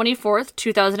April 24th,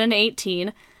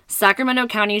 2018, Sacramento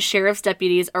County Sheriff's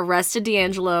deputies arrested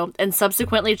D'Angelo and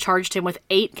subsequently charged him with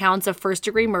 8 counts of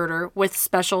first-degree murder with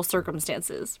special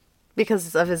circumstances.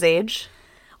 Because of his age?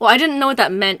 Well, I didn't know what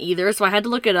that meant either, so I had to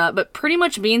look it up, but pretty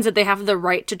much means that they have the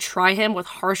right to try him with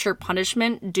harsher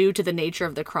punishment due to the nature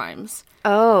of the crimes.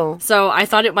 Oh. So I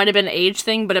thought it might have been an age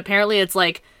thing, but apparently it's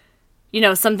like, you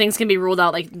know, some things can be ruled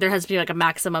out, like there has to be like a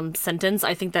maximum sentence.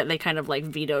 I think that they kind of like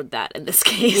vetoed that in this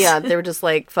case. Yeah, they were just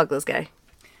like, fuck this guy.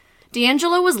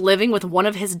 D'Angelo was living with one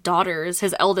of his daughters,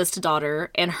 his eldest daughter,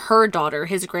 and her daughter,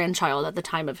 his grandchild, at the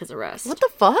time of his arrest. What the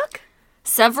fuck?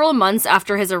 Several months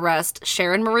after his arrest,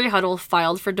 Sharon Marie Huddle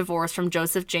filed for divorce from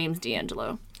Joseph James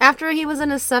D'Angelo. After he was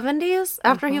in his 70s?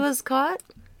 After he was caught?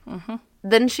 Mm-hmm.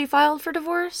 Then she filed for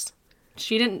divorce?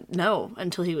 She didn't know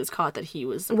until he was caught that he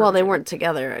was... Well, they weren't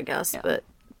together, I guess, yeah.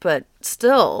 but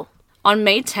still... On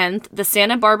May 10th, the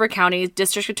Santa Barbara County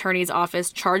District Attorney's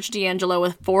Office charged D'Angelo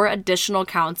with 4 additional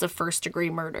counts of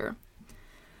first-degree murder.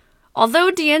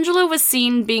 Although D'Angelo was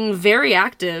seen being very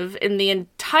active in the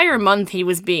entire month he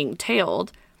was being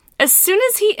tailed, as soon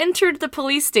as he entered the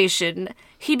police station,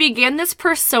 he began this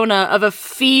persona of a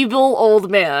feeble old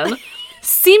man,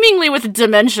 seemingly with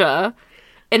dementia,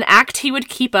 an act he would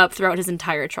keep up throughout his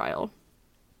entire trial.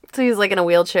 So he's like in a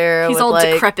wheelchair. He's with, all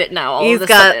like, decrepit now. He's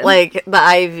got like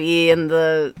the IV and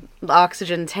the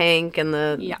oxygen tank and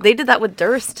the. Yeah. They did that with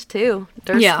Durst too.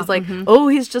 Durst was like, mm-hmm. oh,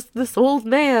 he's just this old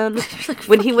man.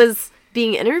 When he was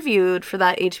being interviewed for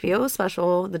that HBO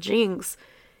special, The Jinx,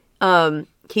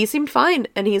 he seemed fine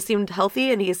and he seemed healthy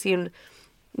and he seemed,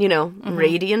 you know,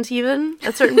 radiant even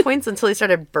at certain points until he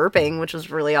started burping, which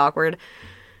was really awkward.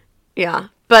 Yeah.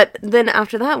 But then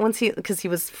after that, because he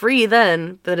was free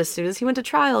then, but as soon as he went to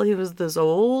trial, he was this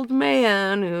old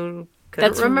man who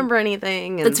couldn't remember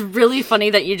anything. And... It's really funny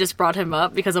that you just brought him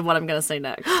up because of what I'm going to say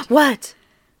next. What?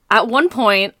 At one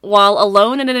point, while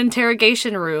alone in an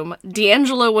interrogation room,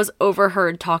 D'Angelo was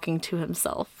overheard talking to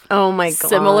himself. Oh my god.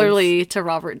 Similarly to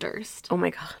Robert Durst. Oh my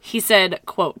god. He said,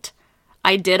 quote,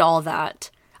 "I did all that.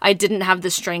 I didn't have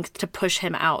the strength to push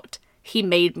him out. He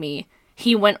made me.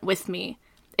 He went with me.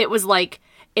 It was like...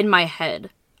 in my head.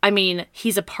 I mean,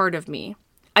 he's a part of me.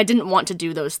 I didn't want to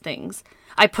do those things.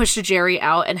 I pushed Jerry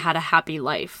out and had a happy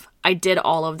life. I did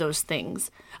all of those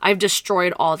things. I've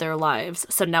destroyed all their lives,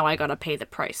 so now I gotta pay the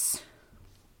price."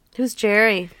 Who's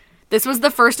Jerry? This was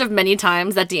the first of many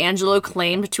times that D'Angelo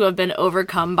claimed to have been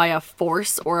overcome by a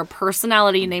force or a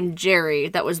personality named Jerry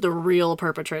that was the real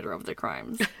perpetrator of the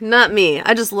crimes. Not me.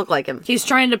 I just look like him. He's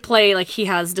trying to play like he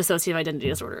has dissociative identity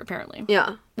disorder, apparently.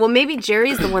 Yeah. Well, maybe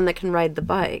Jerry's the one that can ride the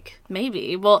bike.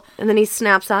 Maybe. Well... And then he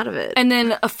snaps out of it. And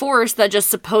then a force that just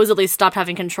supposedly stopped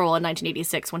having control in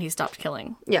 1986 when he stopped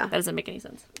killing. Yeah. That doesn't make any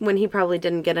sense. When he probably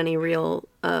didn't get any real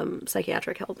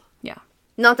psychiatric help. Yeah.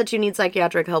 Not that you need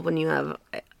psychiatric help when you have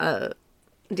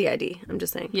DID. I'm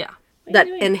just saying. Yeah. That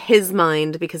in his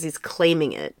mind, because he's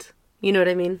claiming it. You know what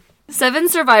I mean? 7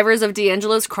 survivors of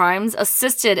D'Angelo's crimes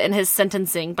assisted in his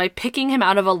sentencing by picking him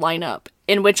out of a lineup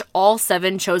in which all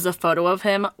 7 chose a photo of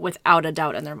him without a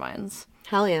doubt in their minds.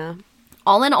 Hell yeah.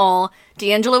 All in all,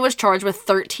 D'Angelo was charged with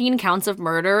 13 counts of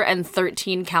murder and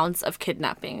 13 counts of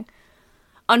kidnapping.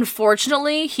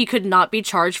 Unfortunately, he could not be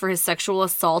charged for his sexual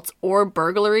assaults or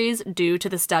burglaries due to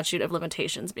the statute of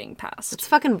limitations being passed. It's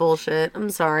fucking bullshit. I'm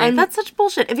sorry. That's such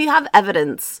bullshit. If you have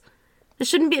evidence, it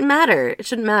shouldn't matter. It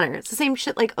shouldn't matter. It's the same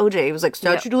shit like OJ. It was like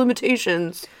statute of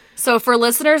limitations. So for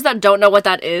listeners that don't know what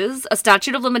that is, a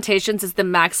statute of limitations is the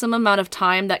maximum amount of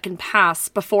time that can pass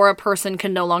before a person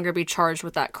can no longer be charged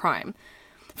with that crime.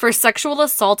 For sexual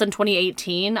assault in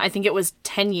 2018, I think it was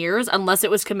 10 years unless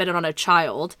it was committed on a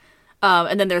child.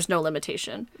 And then there's no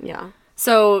limitation. Yeah.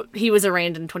 So he was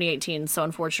arraigned in 2018, so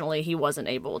unfortunately he wasn't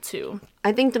able to.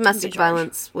 I think domestic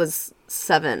violence was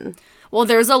 7. Well,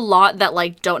 there's a lot that,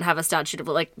 like, don't have a statute of,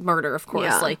 like, murder, of course.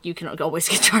 Yeah. Like, you can always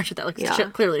get charged with that.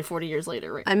 Like, clearly 40 years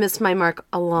later, right? I missed my mark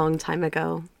a long time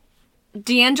ago.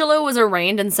 D'Angelo was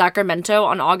arraigned in Sacramento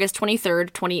on August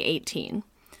 23rd, 2018.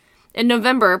 In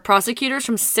November, prosecutors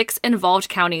from 6 involved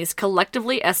counties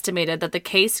collectively estimated that the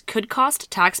case could cost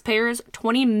taxpayers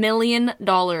 $20 million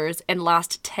and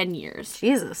last 10 years.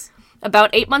 Jesus. About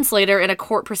 8 months later, in a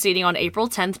court proceeding on April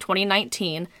 10th,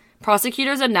 2019,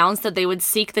 prosecutors announced that they would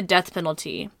seek the death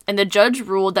penalty, and the judge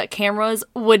ruled that cameras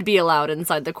would be allowed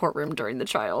inside the courtroom during the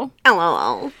trial.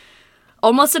 LOL.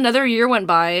 Almost another year went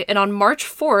by, and on March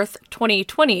 4th,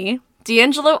 2020...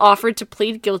 DeAngelo offered to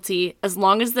plead guilty as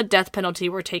long as the death penalty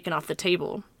were taken off the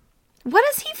table. What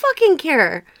does he fucking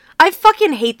care? I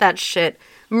fucking hate that shit.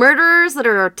 Murderers that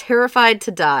are terrified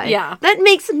to die. Yeah. That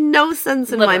makes no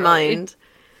sense in my mind.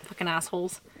 Fucking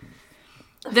assholes.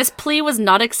 This plea was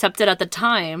not accepted at the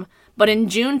time, but in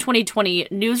June 2020,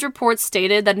 news reports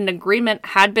stated that an agreement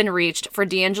had been reached for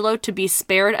DeAngelo to be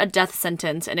spared a death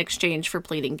sentence in exchange for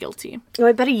pleading guilty. Oh,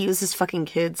 I bet he used his fucking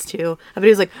kids, too. I bet he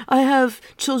was like, I have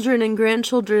children and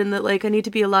grandchildren that, like, I need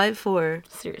to be alive for.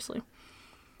 Seriously.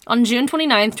 On June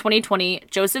 29th, 2020,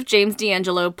 Joseph James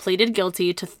DeAngelo pleaded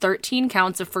guilty to 13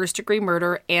 counts of first-degree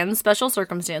murder and special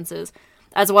circumstances,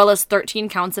 as well as 13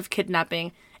 counts of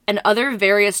kidnapping, and other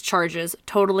various charges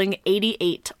totaling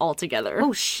 88 altogether.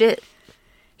 Oh, shit.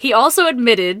 He also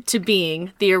admitted to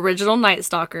being the original Night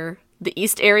Stalker, the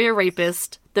East Area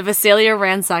Rapist, the Visalia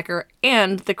Ransacker,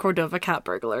 and the Cordova Cat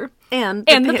Burglar. And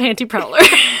the Panty Prowler.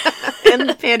 And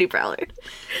the Panty Prowler.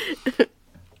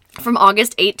 From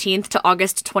August 18th to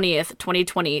August 20th,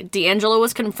 2020, DeAngelo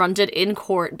was confronted in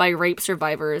court by rape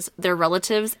survivors, their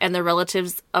relatives, and the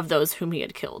relatives of those whom he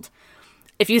had killed.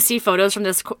 If you see photos from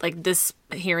this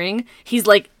hearing, he's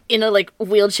in a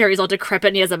wheelchair, he's all decrepit,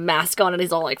 and he has a mask on, and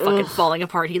he's all fucking falling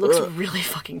apart. He looks really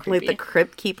fucking creepy. Like the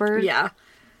Crypt Keeper? Yeah.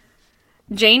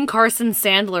 Jane Carson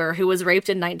Sandler, who was raped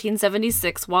in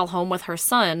 1976 while home with her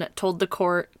son, told the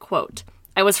court, quote,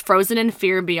 "I was frozen in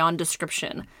fear beyond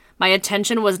description. My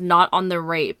attention was not on the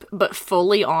rape, but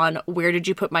fully on where did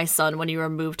you put my son when you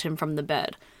removed him from the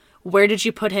bed? Where did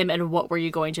you put him and what were you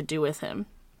going to do with him?"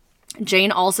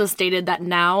 Jane also stated that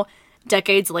now,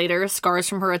 decades later, scars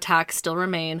from her attack still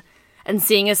remain, and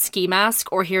seeing a ski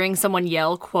mask or hearing someone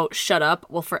yell, quote, "shut up,"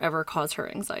 will forever cause her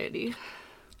anxiety.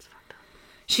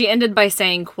 She ended by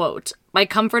saying, quote, "My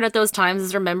comfort at those times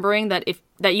is remembering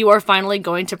that you are finally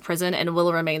going to prison and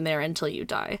will remain there until you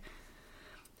die."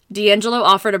 DeAngelo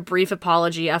offered a brief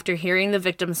apology after hearing the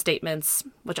victim's statements,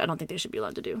 which I don't think they should be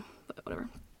allowed to do, but whatever,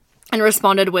 and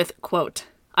responded with, quote,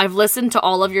 "I've listened to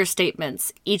all of your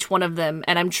statements, each one of them,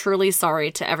 and I'm truly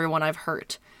sorry to everyone I've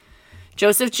hurt."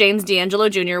 Joseph James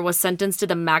DeAngelo Jr. was sentenced to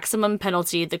the maximum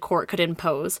penalty the court could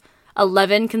impose,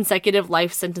 11 consecutive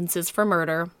life sentences for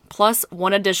murder, plus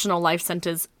 1 additional life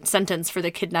sentence for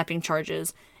the kidnapping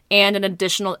charges, and an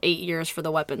additional 8 years for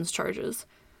the weapons charges.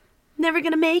 Never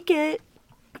gonna make it.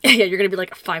 Yeah, you're gonna be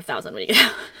like 5,000 when you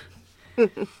get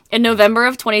out. In November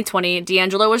of 2020,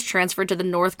 DeAngelo was transferred to the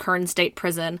North Kern State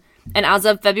Prison, and as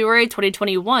of February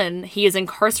 2021, he is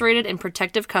incarcerated in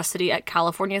protective custody at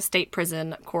California State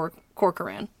Prison,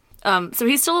 Corcoran. So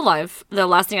he's still alive. The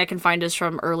last thing I can find is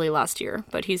from early last year,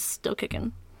 but he's still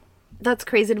kicking. That's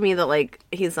crazy to me that,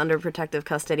 he's under protective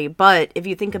custody, but if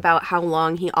you think about how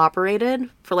long he operated,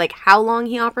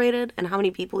 and how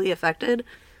many people he affected,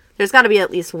 there's got to be at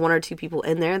least 1 or 2 people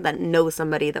in there that know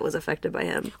somebody that was affected by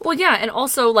him. Well, yeah, and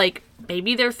also,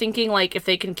 maybe they're thinking, if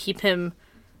they can keep him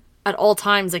at all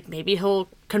times, maybe he'll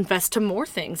confess to more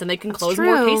things and they can close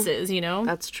more cases,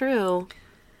 That's true.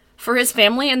 For his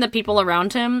family and the people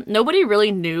around him, nobody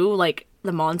really knew,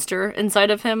 the monster inside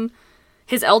of him.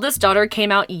 His eldest daughter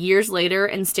came out years later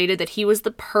and stated that he was the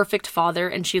perfect father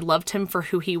and she loved him for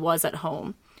who he was at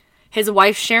home. His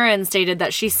wife, Sharon, stated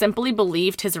that she simply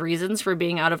believed his reasons for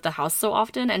being out of the house so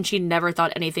often and she never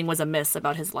thought anything was amiss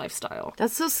about his lifestyle.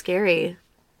 That's so scary.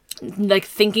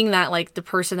 Thinking that, the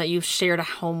person that you shared a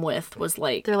home with was,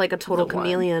 they're like a total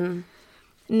chameleon.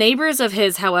 Neighbors of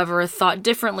his, however, thought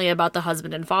differently about the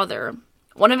husband and father.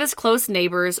 One of his close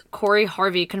neighbors, Corey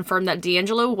Harvey, confirmed that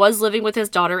DeAngelo was living with his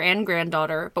daughter and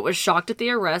granddaughter, but was shocked at the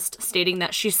arrest, stating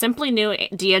that she simply knew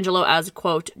DeAngelo as,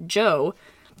 quote, Joe,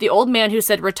 the old man who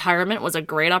said retirement was a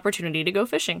great opportunity to go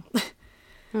fishing.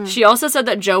 She also said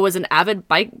that Joe was an avid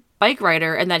bike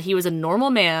rider and that he was a normal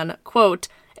man, quote,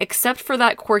 except for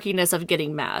that quirkiness of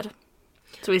getting mad.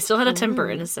 So he still had a temper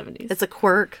in his 70s. It's a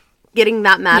quirk. Getting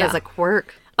that mad is a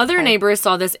quirk. Other neighbors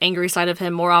saw this angry side of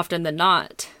him more often than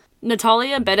not.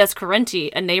 Natalia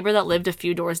Bedes-Correnti, a neighbor that lived a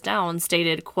few doors down,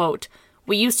 stated, quote,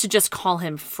 "We used to just call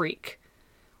him Freak."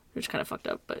 Which is kind of fucked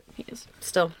up, but he is.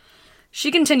 Still.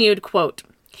 She continued, quote,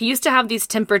 "He used to have these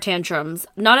temper tantrums,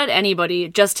 not at anybody,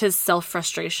 just his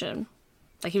self-frustration."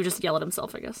 He would just yell at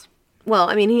himself, I guess. Well,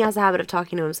 he has a habit of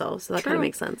talking to himself, so that kind of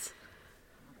makes sense.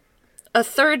 A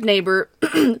third neighbor...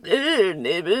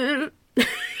 Neighbor.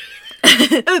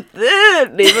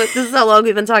 This is how long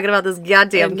we've been talking about this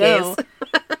goddamn case.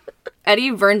 Eddie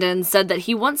Vernon said that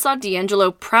he once saw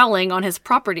DeAngelo prowling on his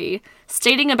property,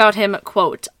 stating about him,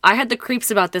 quote, "I had the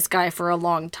creeps about this guy for a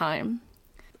long time."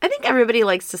 I think everybody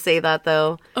likes to say that,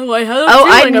 though. Oh, I had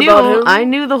a feeling about him. I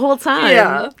knew the whole time.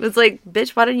 Yeah. It's like,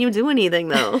 bitch, why didn't you do anything,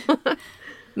 though?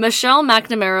 Michelle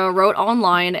McNamara wrote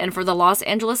online and for the Los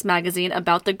Angeles Magazine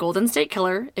about the Golden State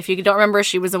Killer. If you don't remember,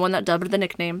 she was the one that dubbed the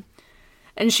nickname.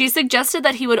 And she suggested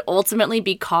that he would ultimately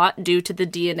be caught due to the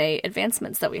DNA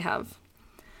advancements that we have.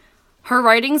 Her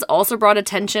writings also brought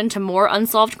attention to more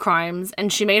unsolved crimes,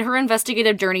 and she made her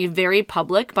investigative journey very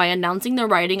public by announcing the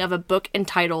writing of a book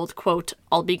entitled, quote,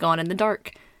 "I'll Be Gone in the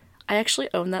Dark." I actually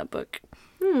own that book,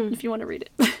 if you want to read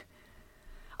it.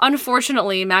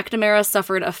 Unfortunately, McNamara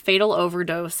suffered a fatal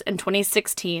overdose in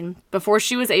 2016 before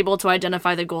she was able to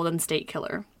identify the Golden State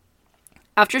Killer.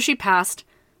 After she passed,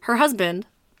 her husband,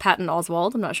 Patton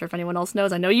Oswalt, I'm not sure if anyone else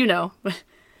knows, I know you know,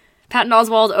 Patton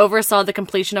Oswalt oversaw the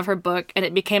completion of her book, and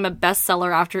it became a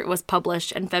bestseller after it was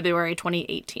published in February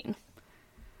 2018.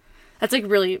 That's, like,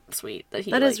 really sweet that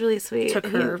he, that is really sweet. Took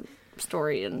her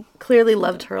story and... Clearly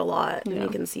loved her a lot, and you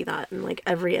can see that in, like,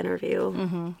 every interview.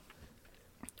 Mm-hmm.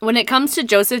 When it comes to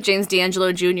Joseph James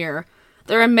DeAngelo Jr.,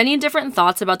 there are many different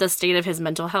thoughts about the state of his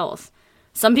mental health.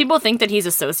 Some people think that he's a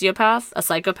sociopath, a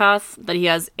psychopath, that he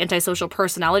has antisocial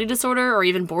personality disorder, or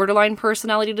even borderline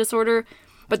personality disorder,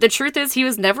 but the truth is he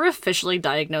was never officially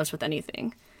diagnosed with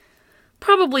anything.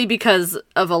 Probably because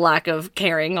of a lack of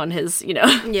caring on his,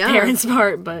 parents'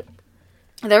 part, but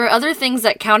there are other things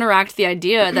that counteract the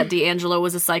idea that DeAngelo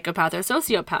was a psychopath or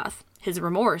sociopath. His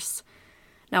remorse.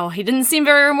 Now, he didn't seem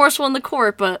very remorseful in the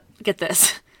court, but get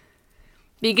this.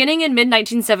 Beginning in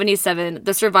mid-1977,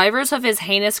 the survivors of his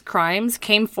heinous crimes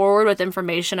came forward with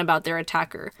information about their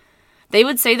attacker. They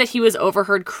would say that he was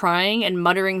overheard crying and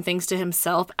muttering things to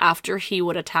himself after he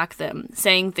would attack them,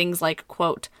 saying things like,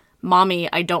 quote, "Mommy,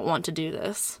 I don't want to do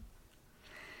this."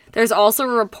 There's also a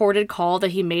reported call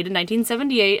that he made in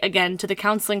 1978, again, to the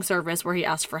counseling service where he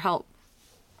asked for help.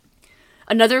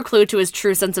 Another clue to his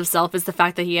true sense of self is the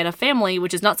fact that he had a family,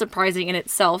 which is not surprising in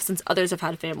itself since others have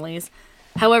had families.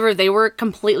 However, they were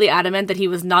completely adamant that he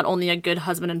was not only a good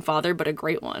husband and father, but a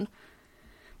great one.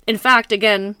 In fact,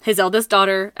 again, his eldest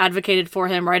daughter advocated for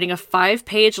him, writing a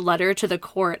 5-page letter to the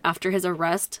court after his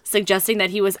arrest, suggesting that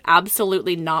he was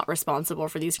absolutely not responsible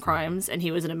for these crimes, and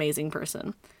he was an amazing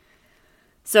person.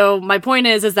 So my point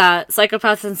is that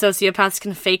psychopaths and sociopaths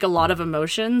can fake a lot of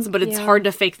emotions, but it's hard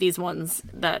to fake these ones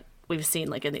that we've seen,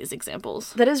 like, in these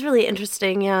examples. That is really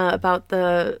interesting, about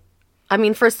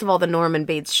first of all, the Norman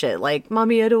Bates shit, like,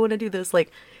 "Mommy, I don't want to do this,"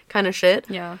 like, kind of shit.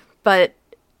 Yeah. But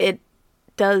it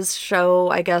does show,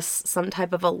 I guess, some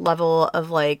type of a level of,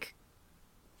 like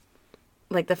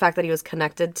the fact that he was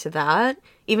connected to that,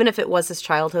 even if it was his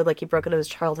childhood, like, he broke into his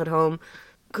childhood home.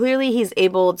 Clearly, he's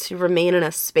able to remain in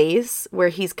a space where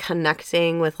he's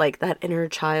connecting with, like, that inner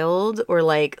child, or,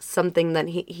 like, something that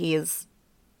he's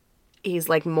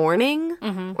like mourning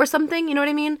or something, you know what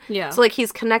I mean? Yeah. So, like,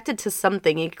 he's connected to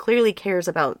something. He clearly cares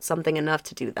about something enough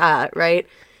to do that, right?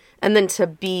 And then to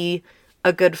be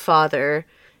a good father.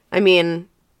 I mean,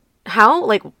 how,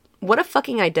 like, what a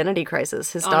fucking identity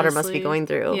crisis his daughter must be going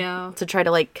through. Yeah. To try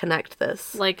to, like, connect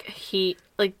this. Like,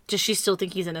 does she still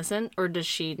think he's innocent? Or does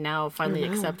she now finally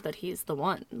accept that he's the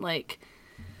one? Like...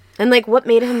 And, like, what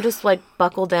made him just, like,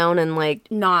 buckle down and, like...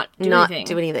 Not do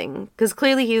anything. Because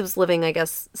clearly he was living, I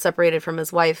guess, separated from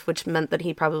his wife, which meant that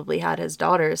he probably had his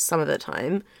daughters some of the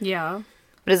time. Yeah.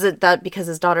 But is it that because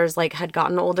his daughters, like, had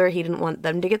gotten older, he didn't want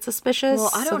them to get suspicious?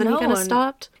 Well, I don't know. So then he kind of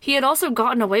stopped? He had also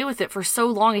gotten away with it for so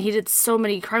long, and he did so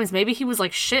many crimes. Maybe he was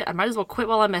like, shit, I might as well quit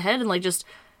while I'm ahead and, like, just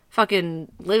fucking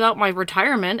live out my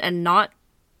retirement and not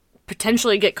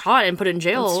potentially get caught and put in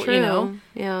jail. That's true. You know?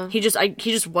 Yeah. He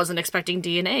just wasn't expecting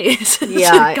DNA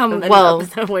to come well,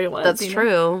 the way it was. That's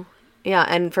true. Yeah,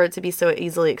 and for it to be so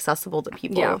easily accessible to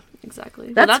people. Yeah,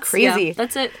 exactly. That's crazy. Yeah,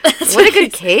 that's it. What a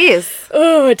good case.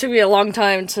 Oh, it took me a long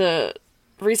time to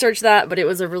research that, but it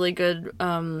was a really good...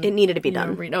 it needed to be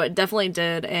done. No, it definitely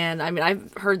did. And, I mean,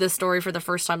 I've heard this story for the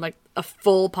first time, like, a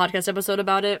full podcast episode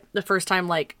about it. The first time,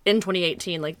 like, in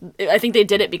 2018. Like, I think they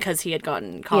did it because he had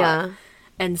gotten caught. Yeah.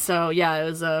 And so, yeah, it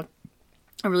was a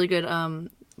really good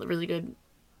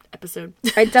episode.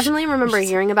 I definitely remember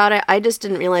hearing about it. I just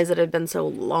didn't realize it had been so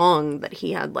long that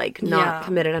he had, like, not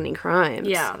committed any crimes.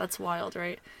 Yeah, that's wild,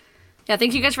 right? Yeah,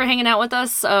 thank you guys for hanging out with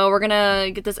us. We're gonna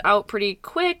get this out pretty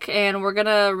quick, and we're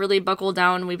gonna really buckle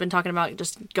down. We've been talking about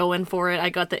just going for it.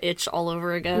 I got the itch all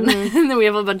over again. And then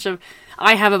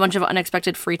I have a bunch of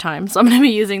unexpected free time, so I'm gonna be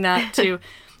using that to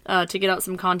to get out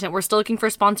some content. We're still looking for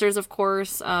sponsors, of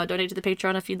course. Donate to the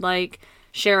Patreon if you'd like.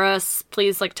 Share us.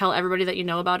 Please, like, tell everybody that you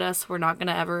know about us. We're not going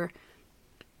to ever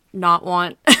not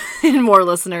want more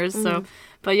listeners. So,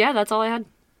 but yeah, that's all I had.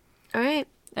 All right.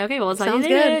 Okay, well, let's Sounds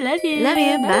good. Love you. Love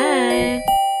you. Bye.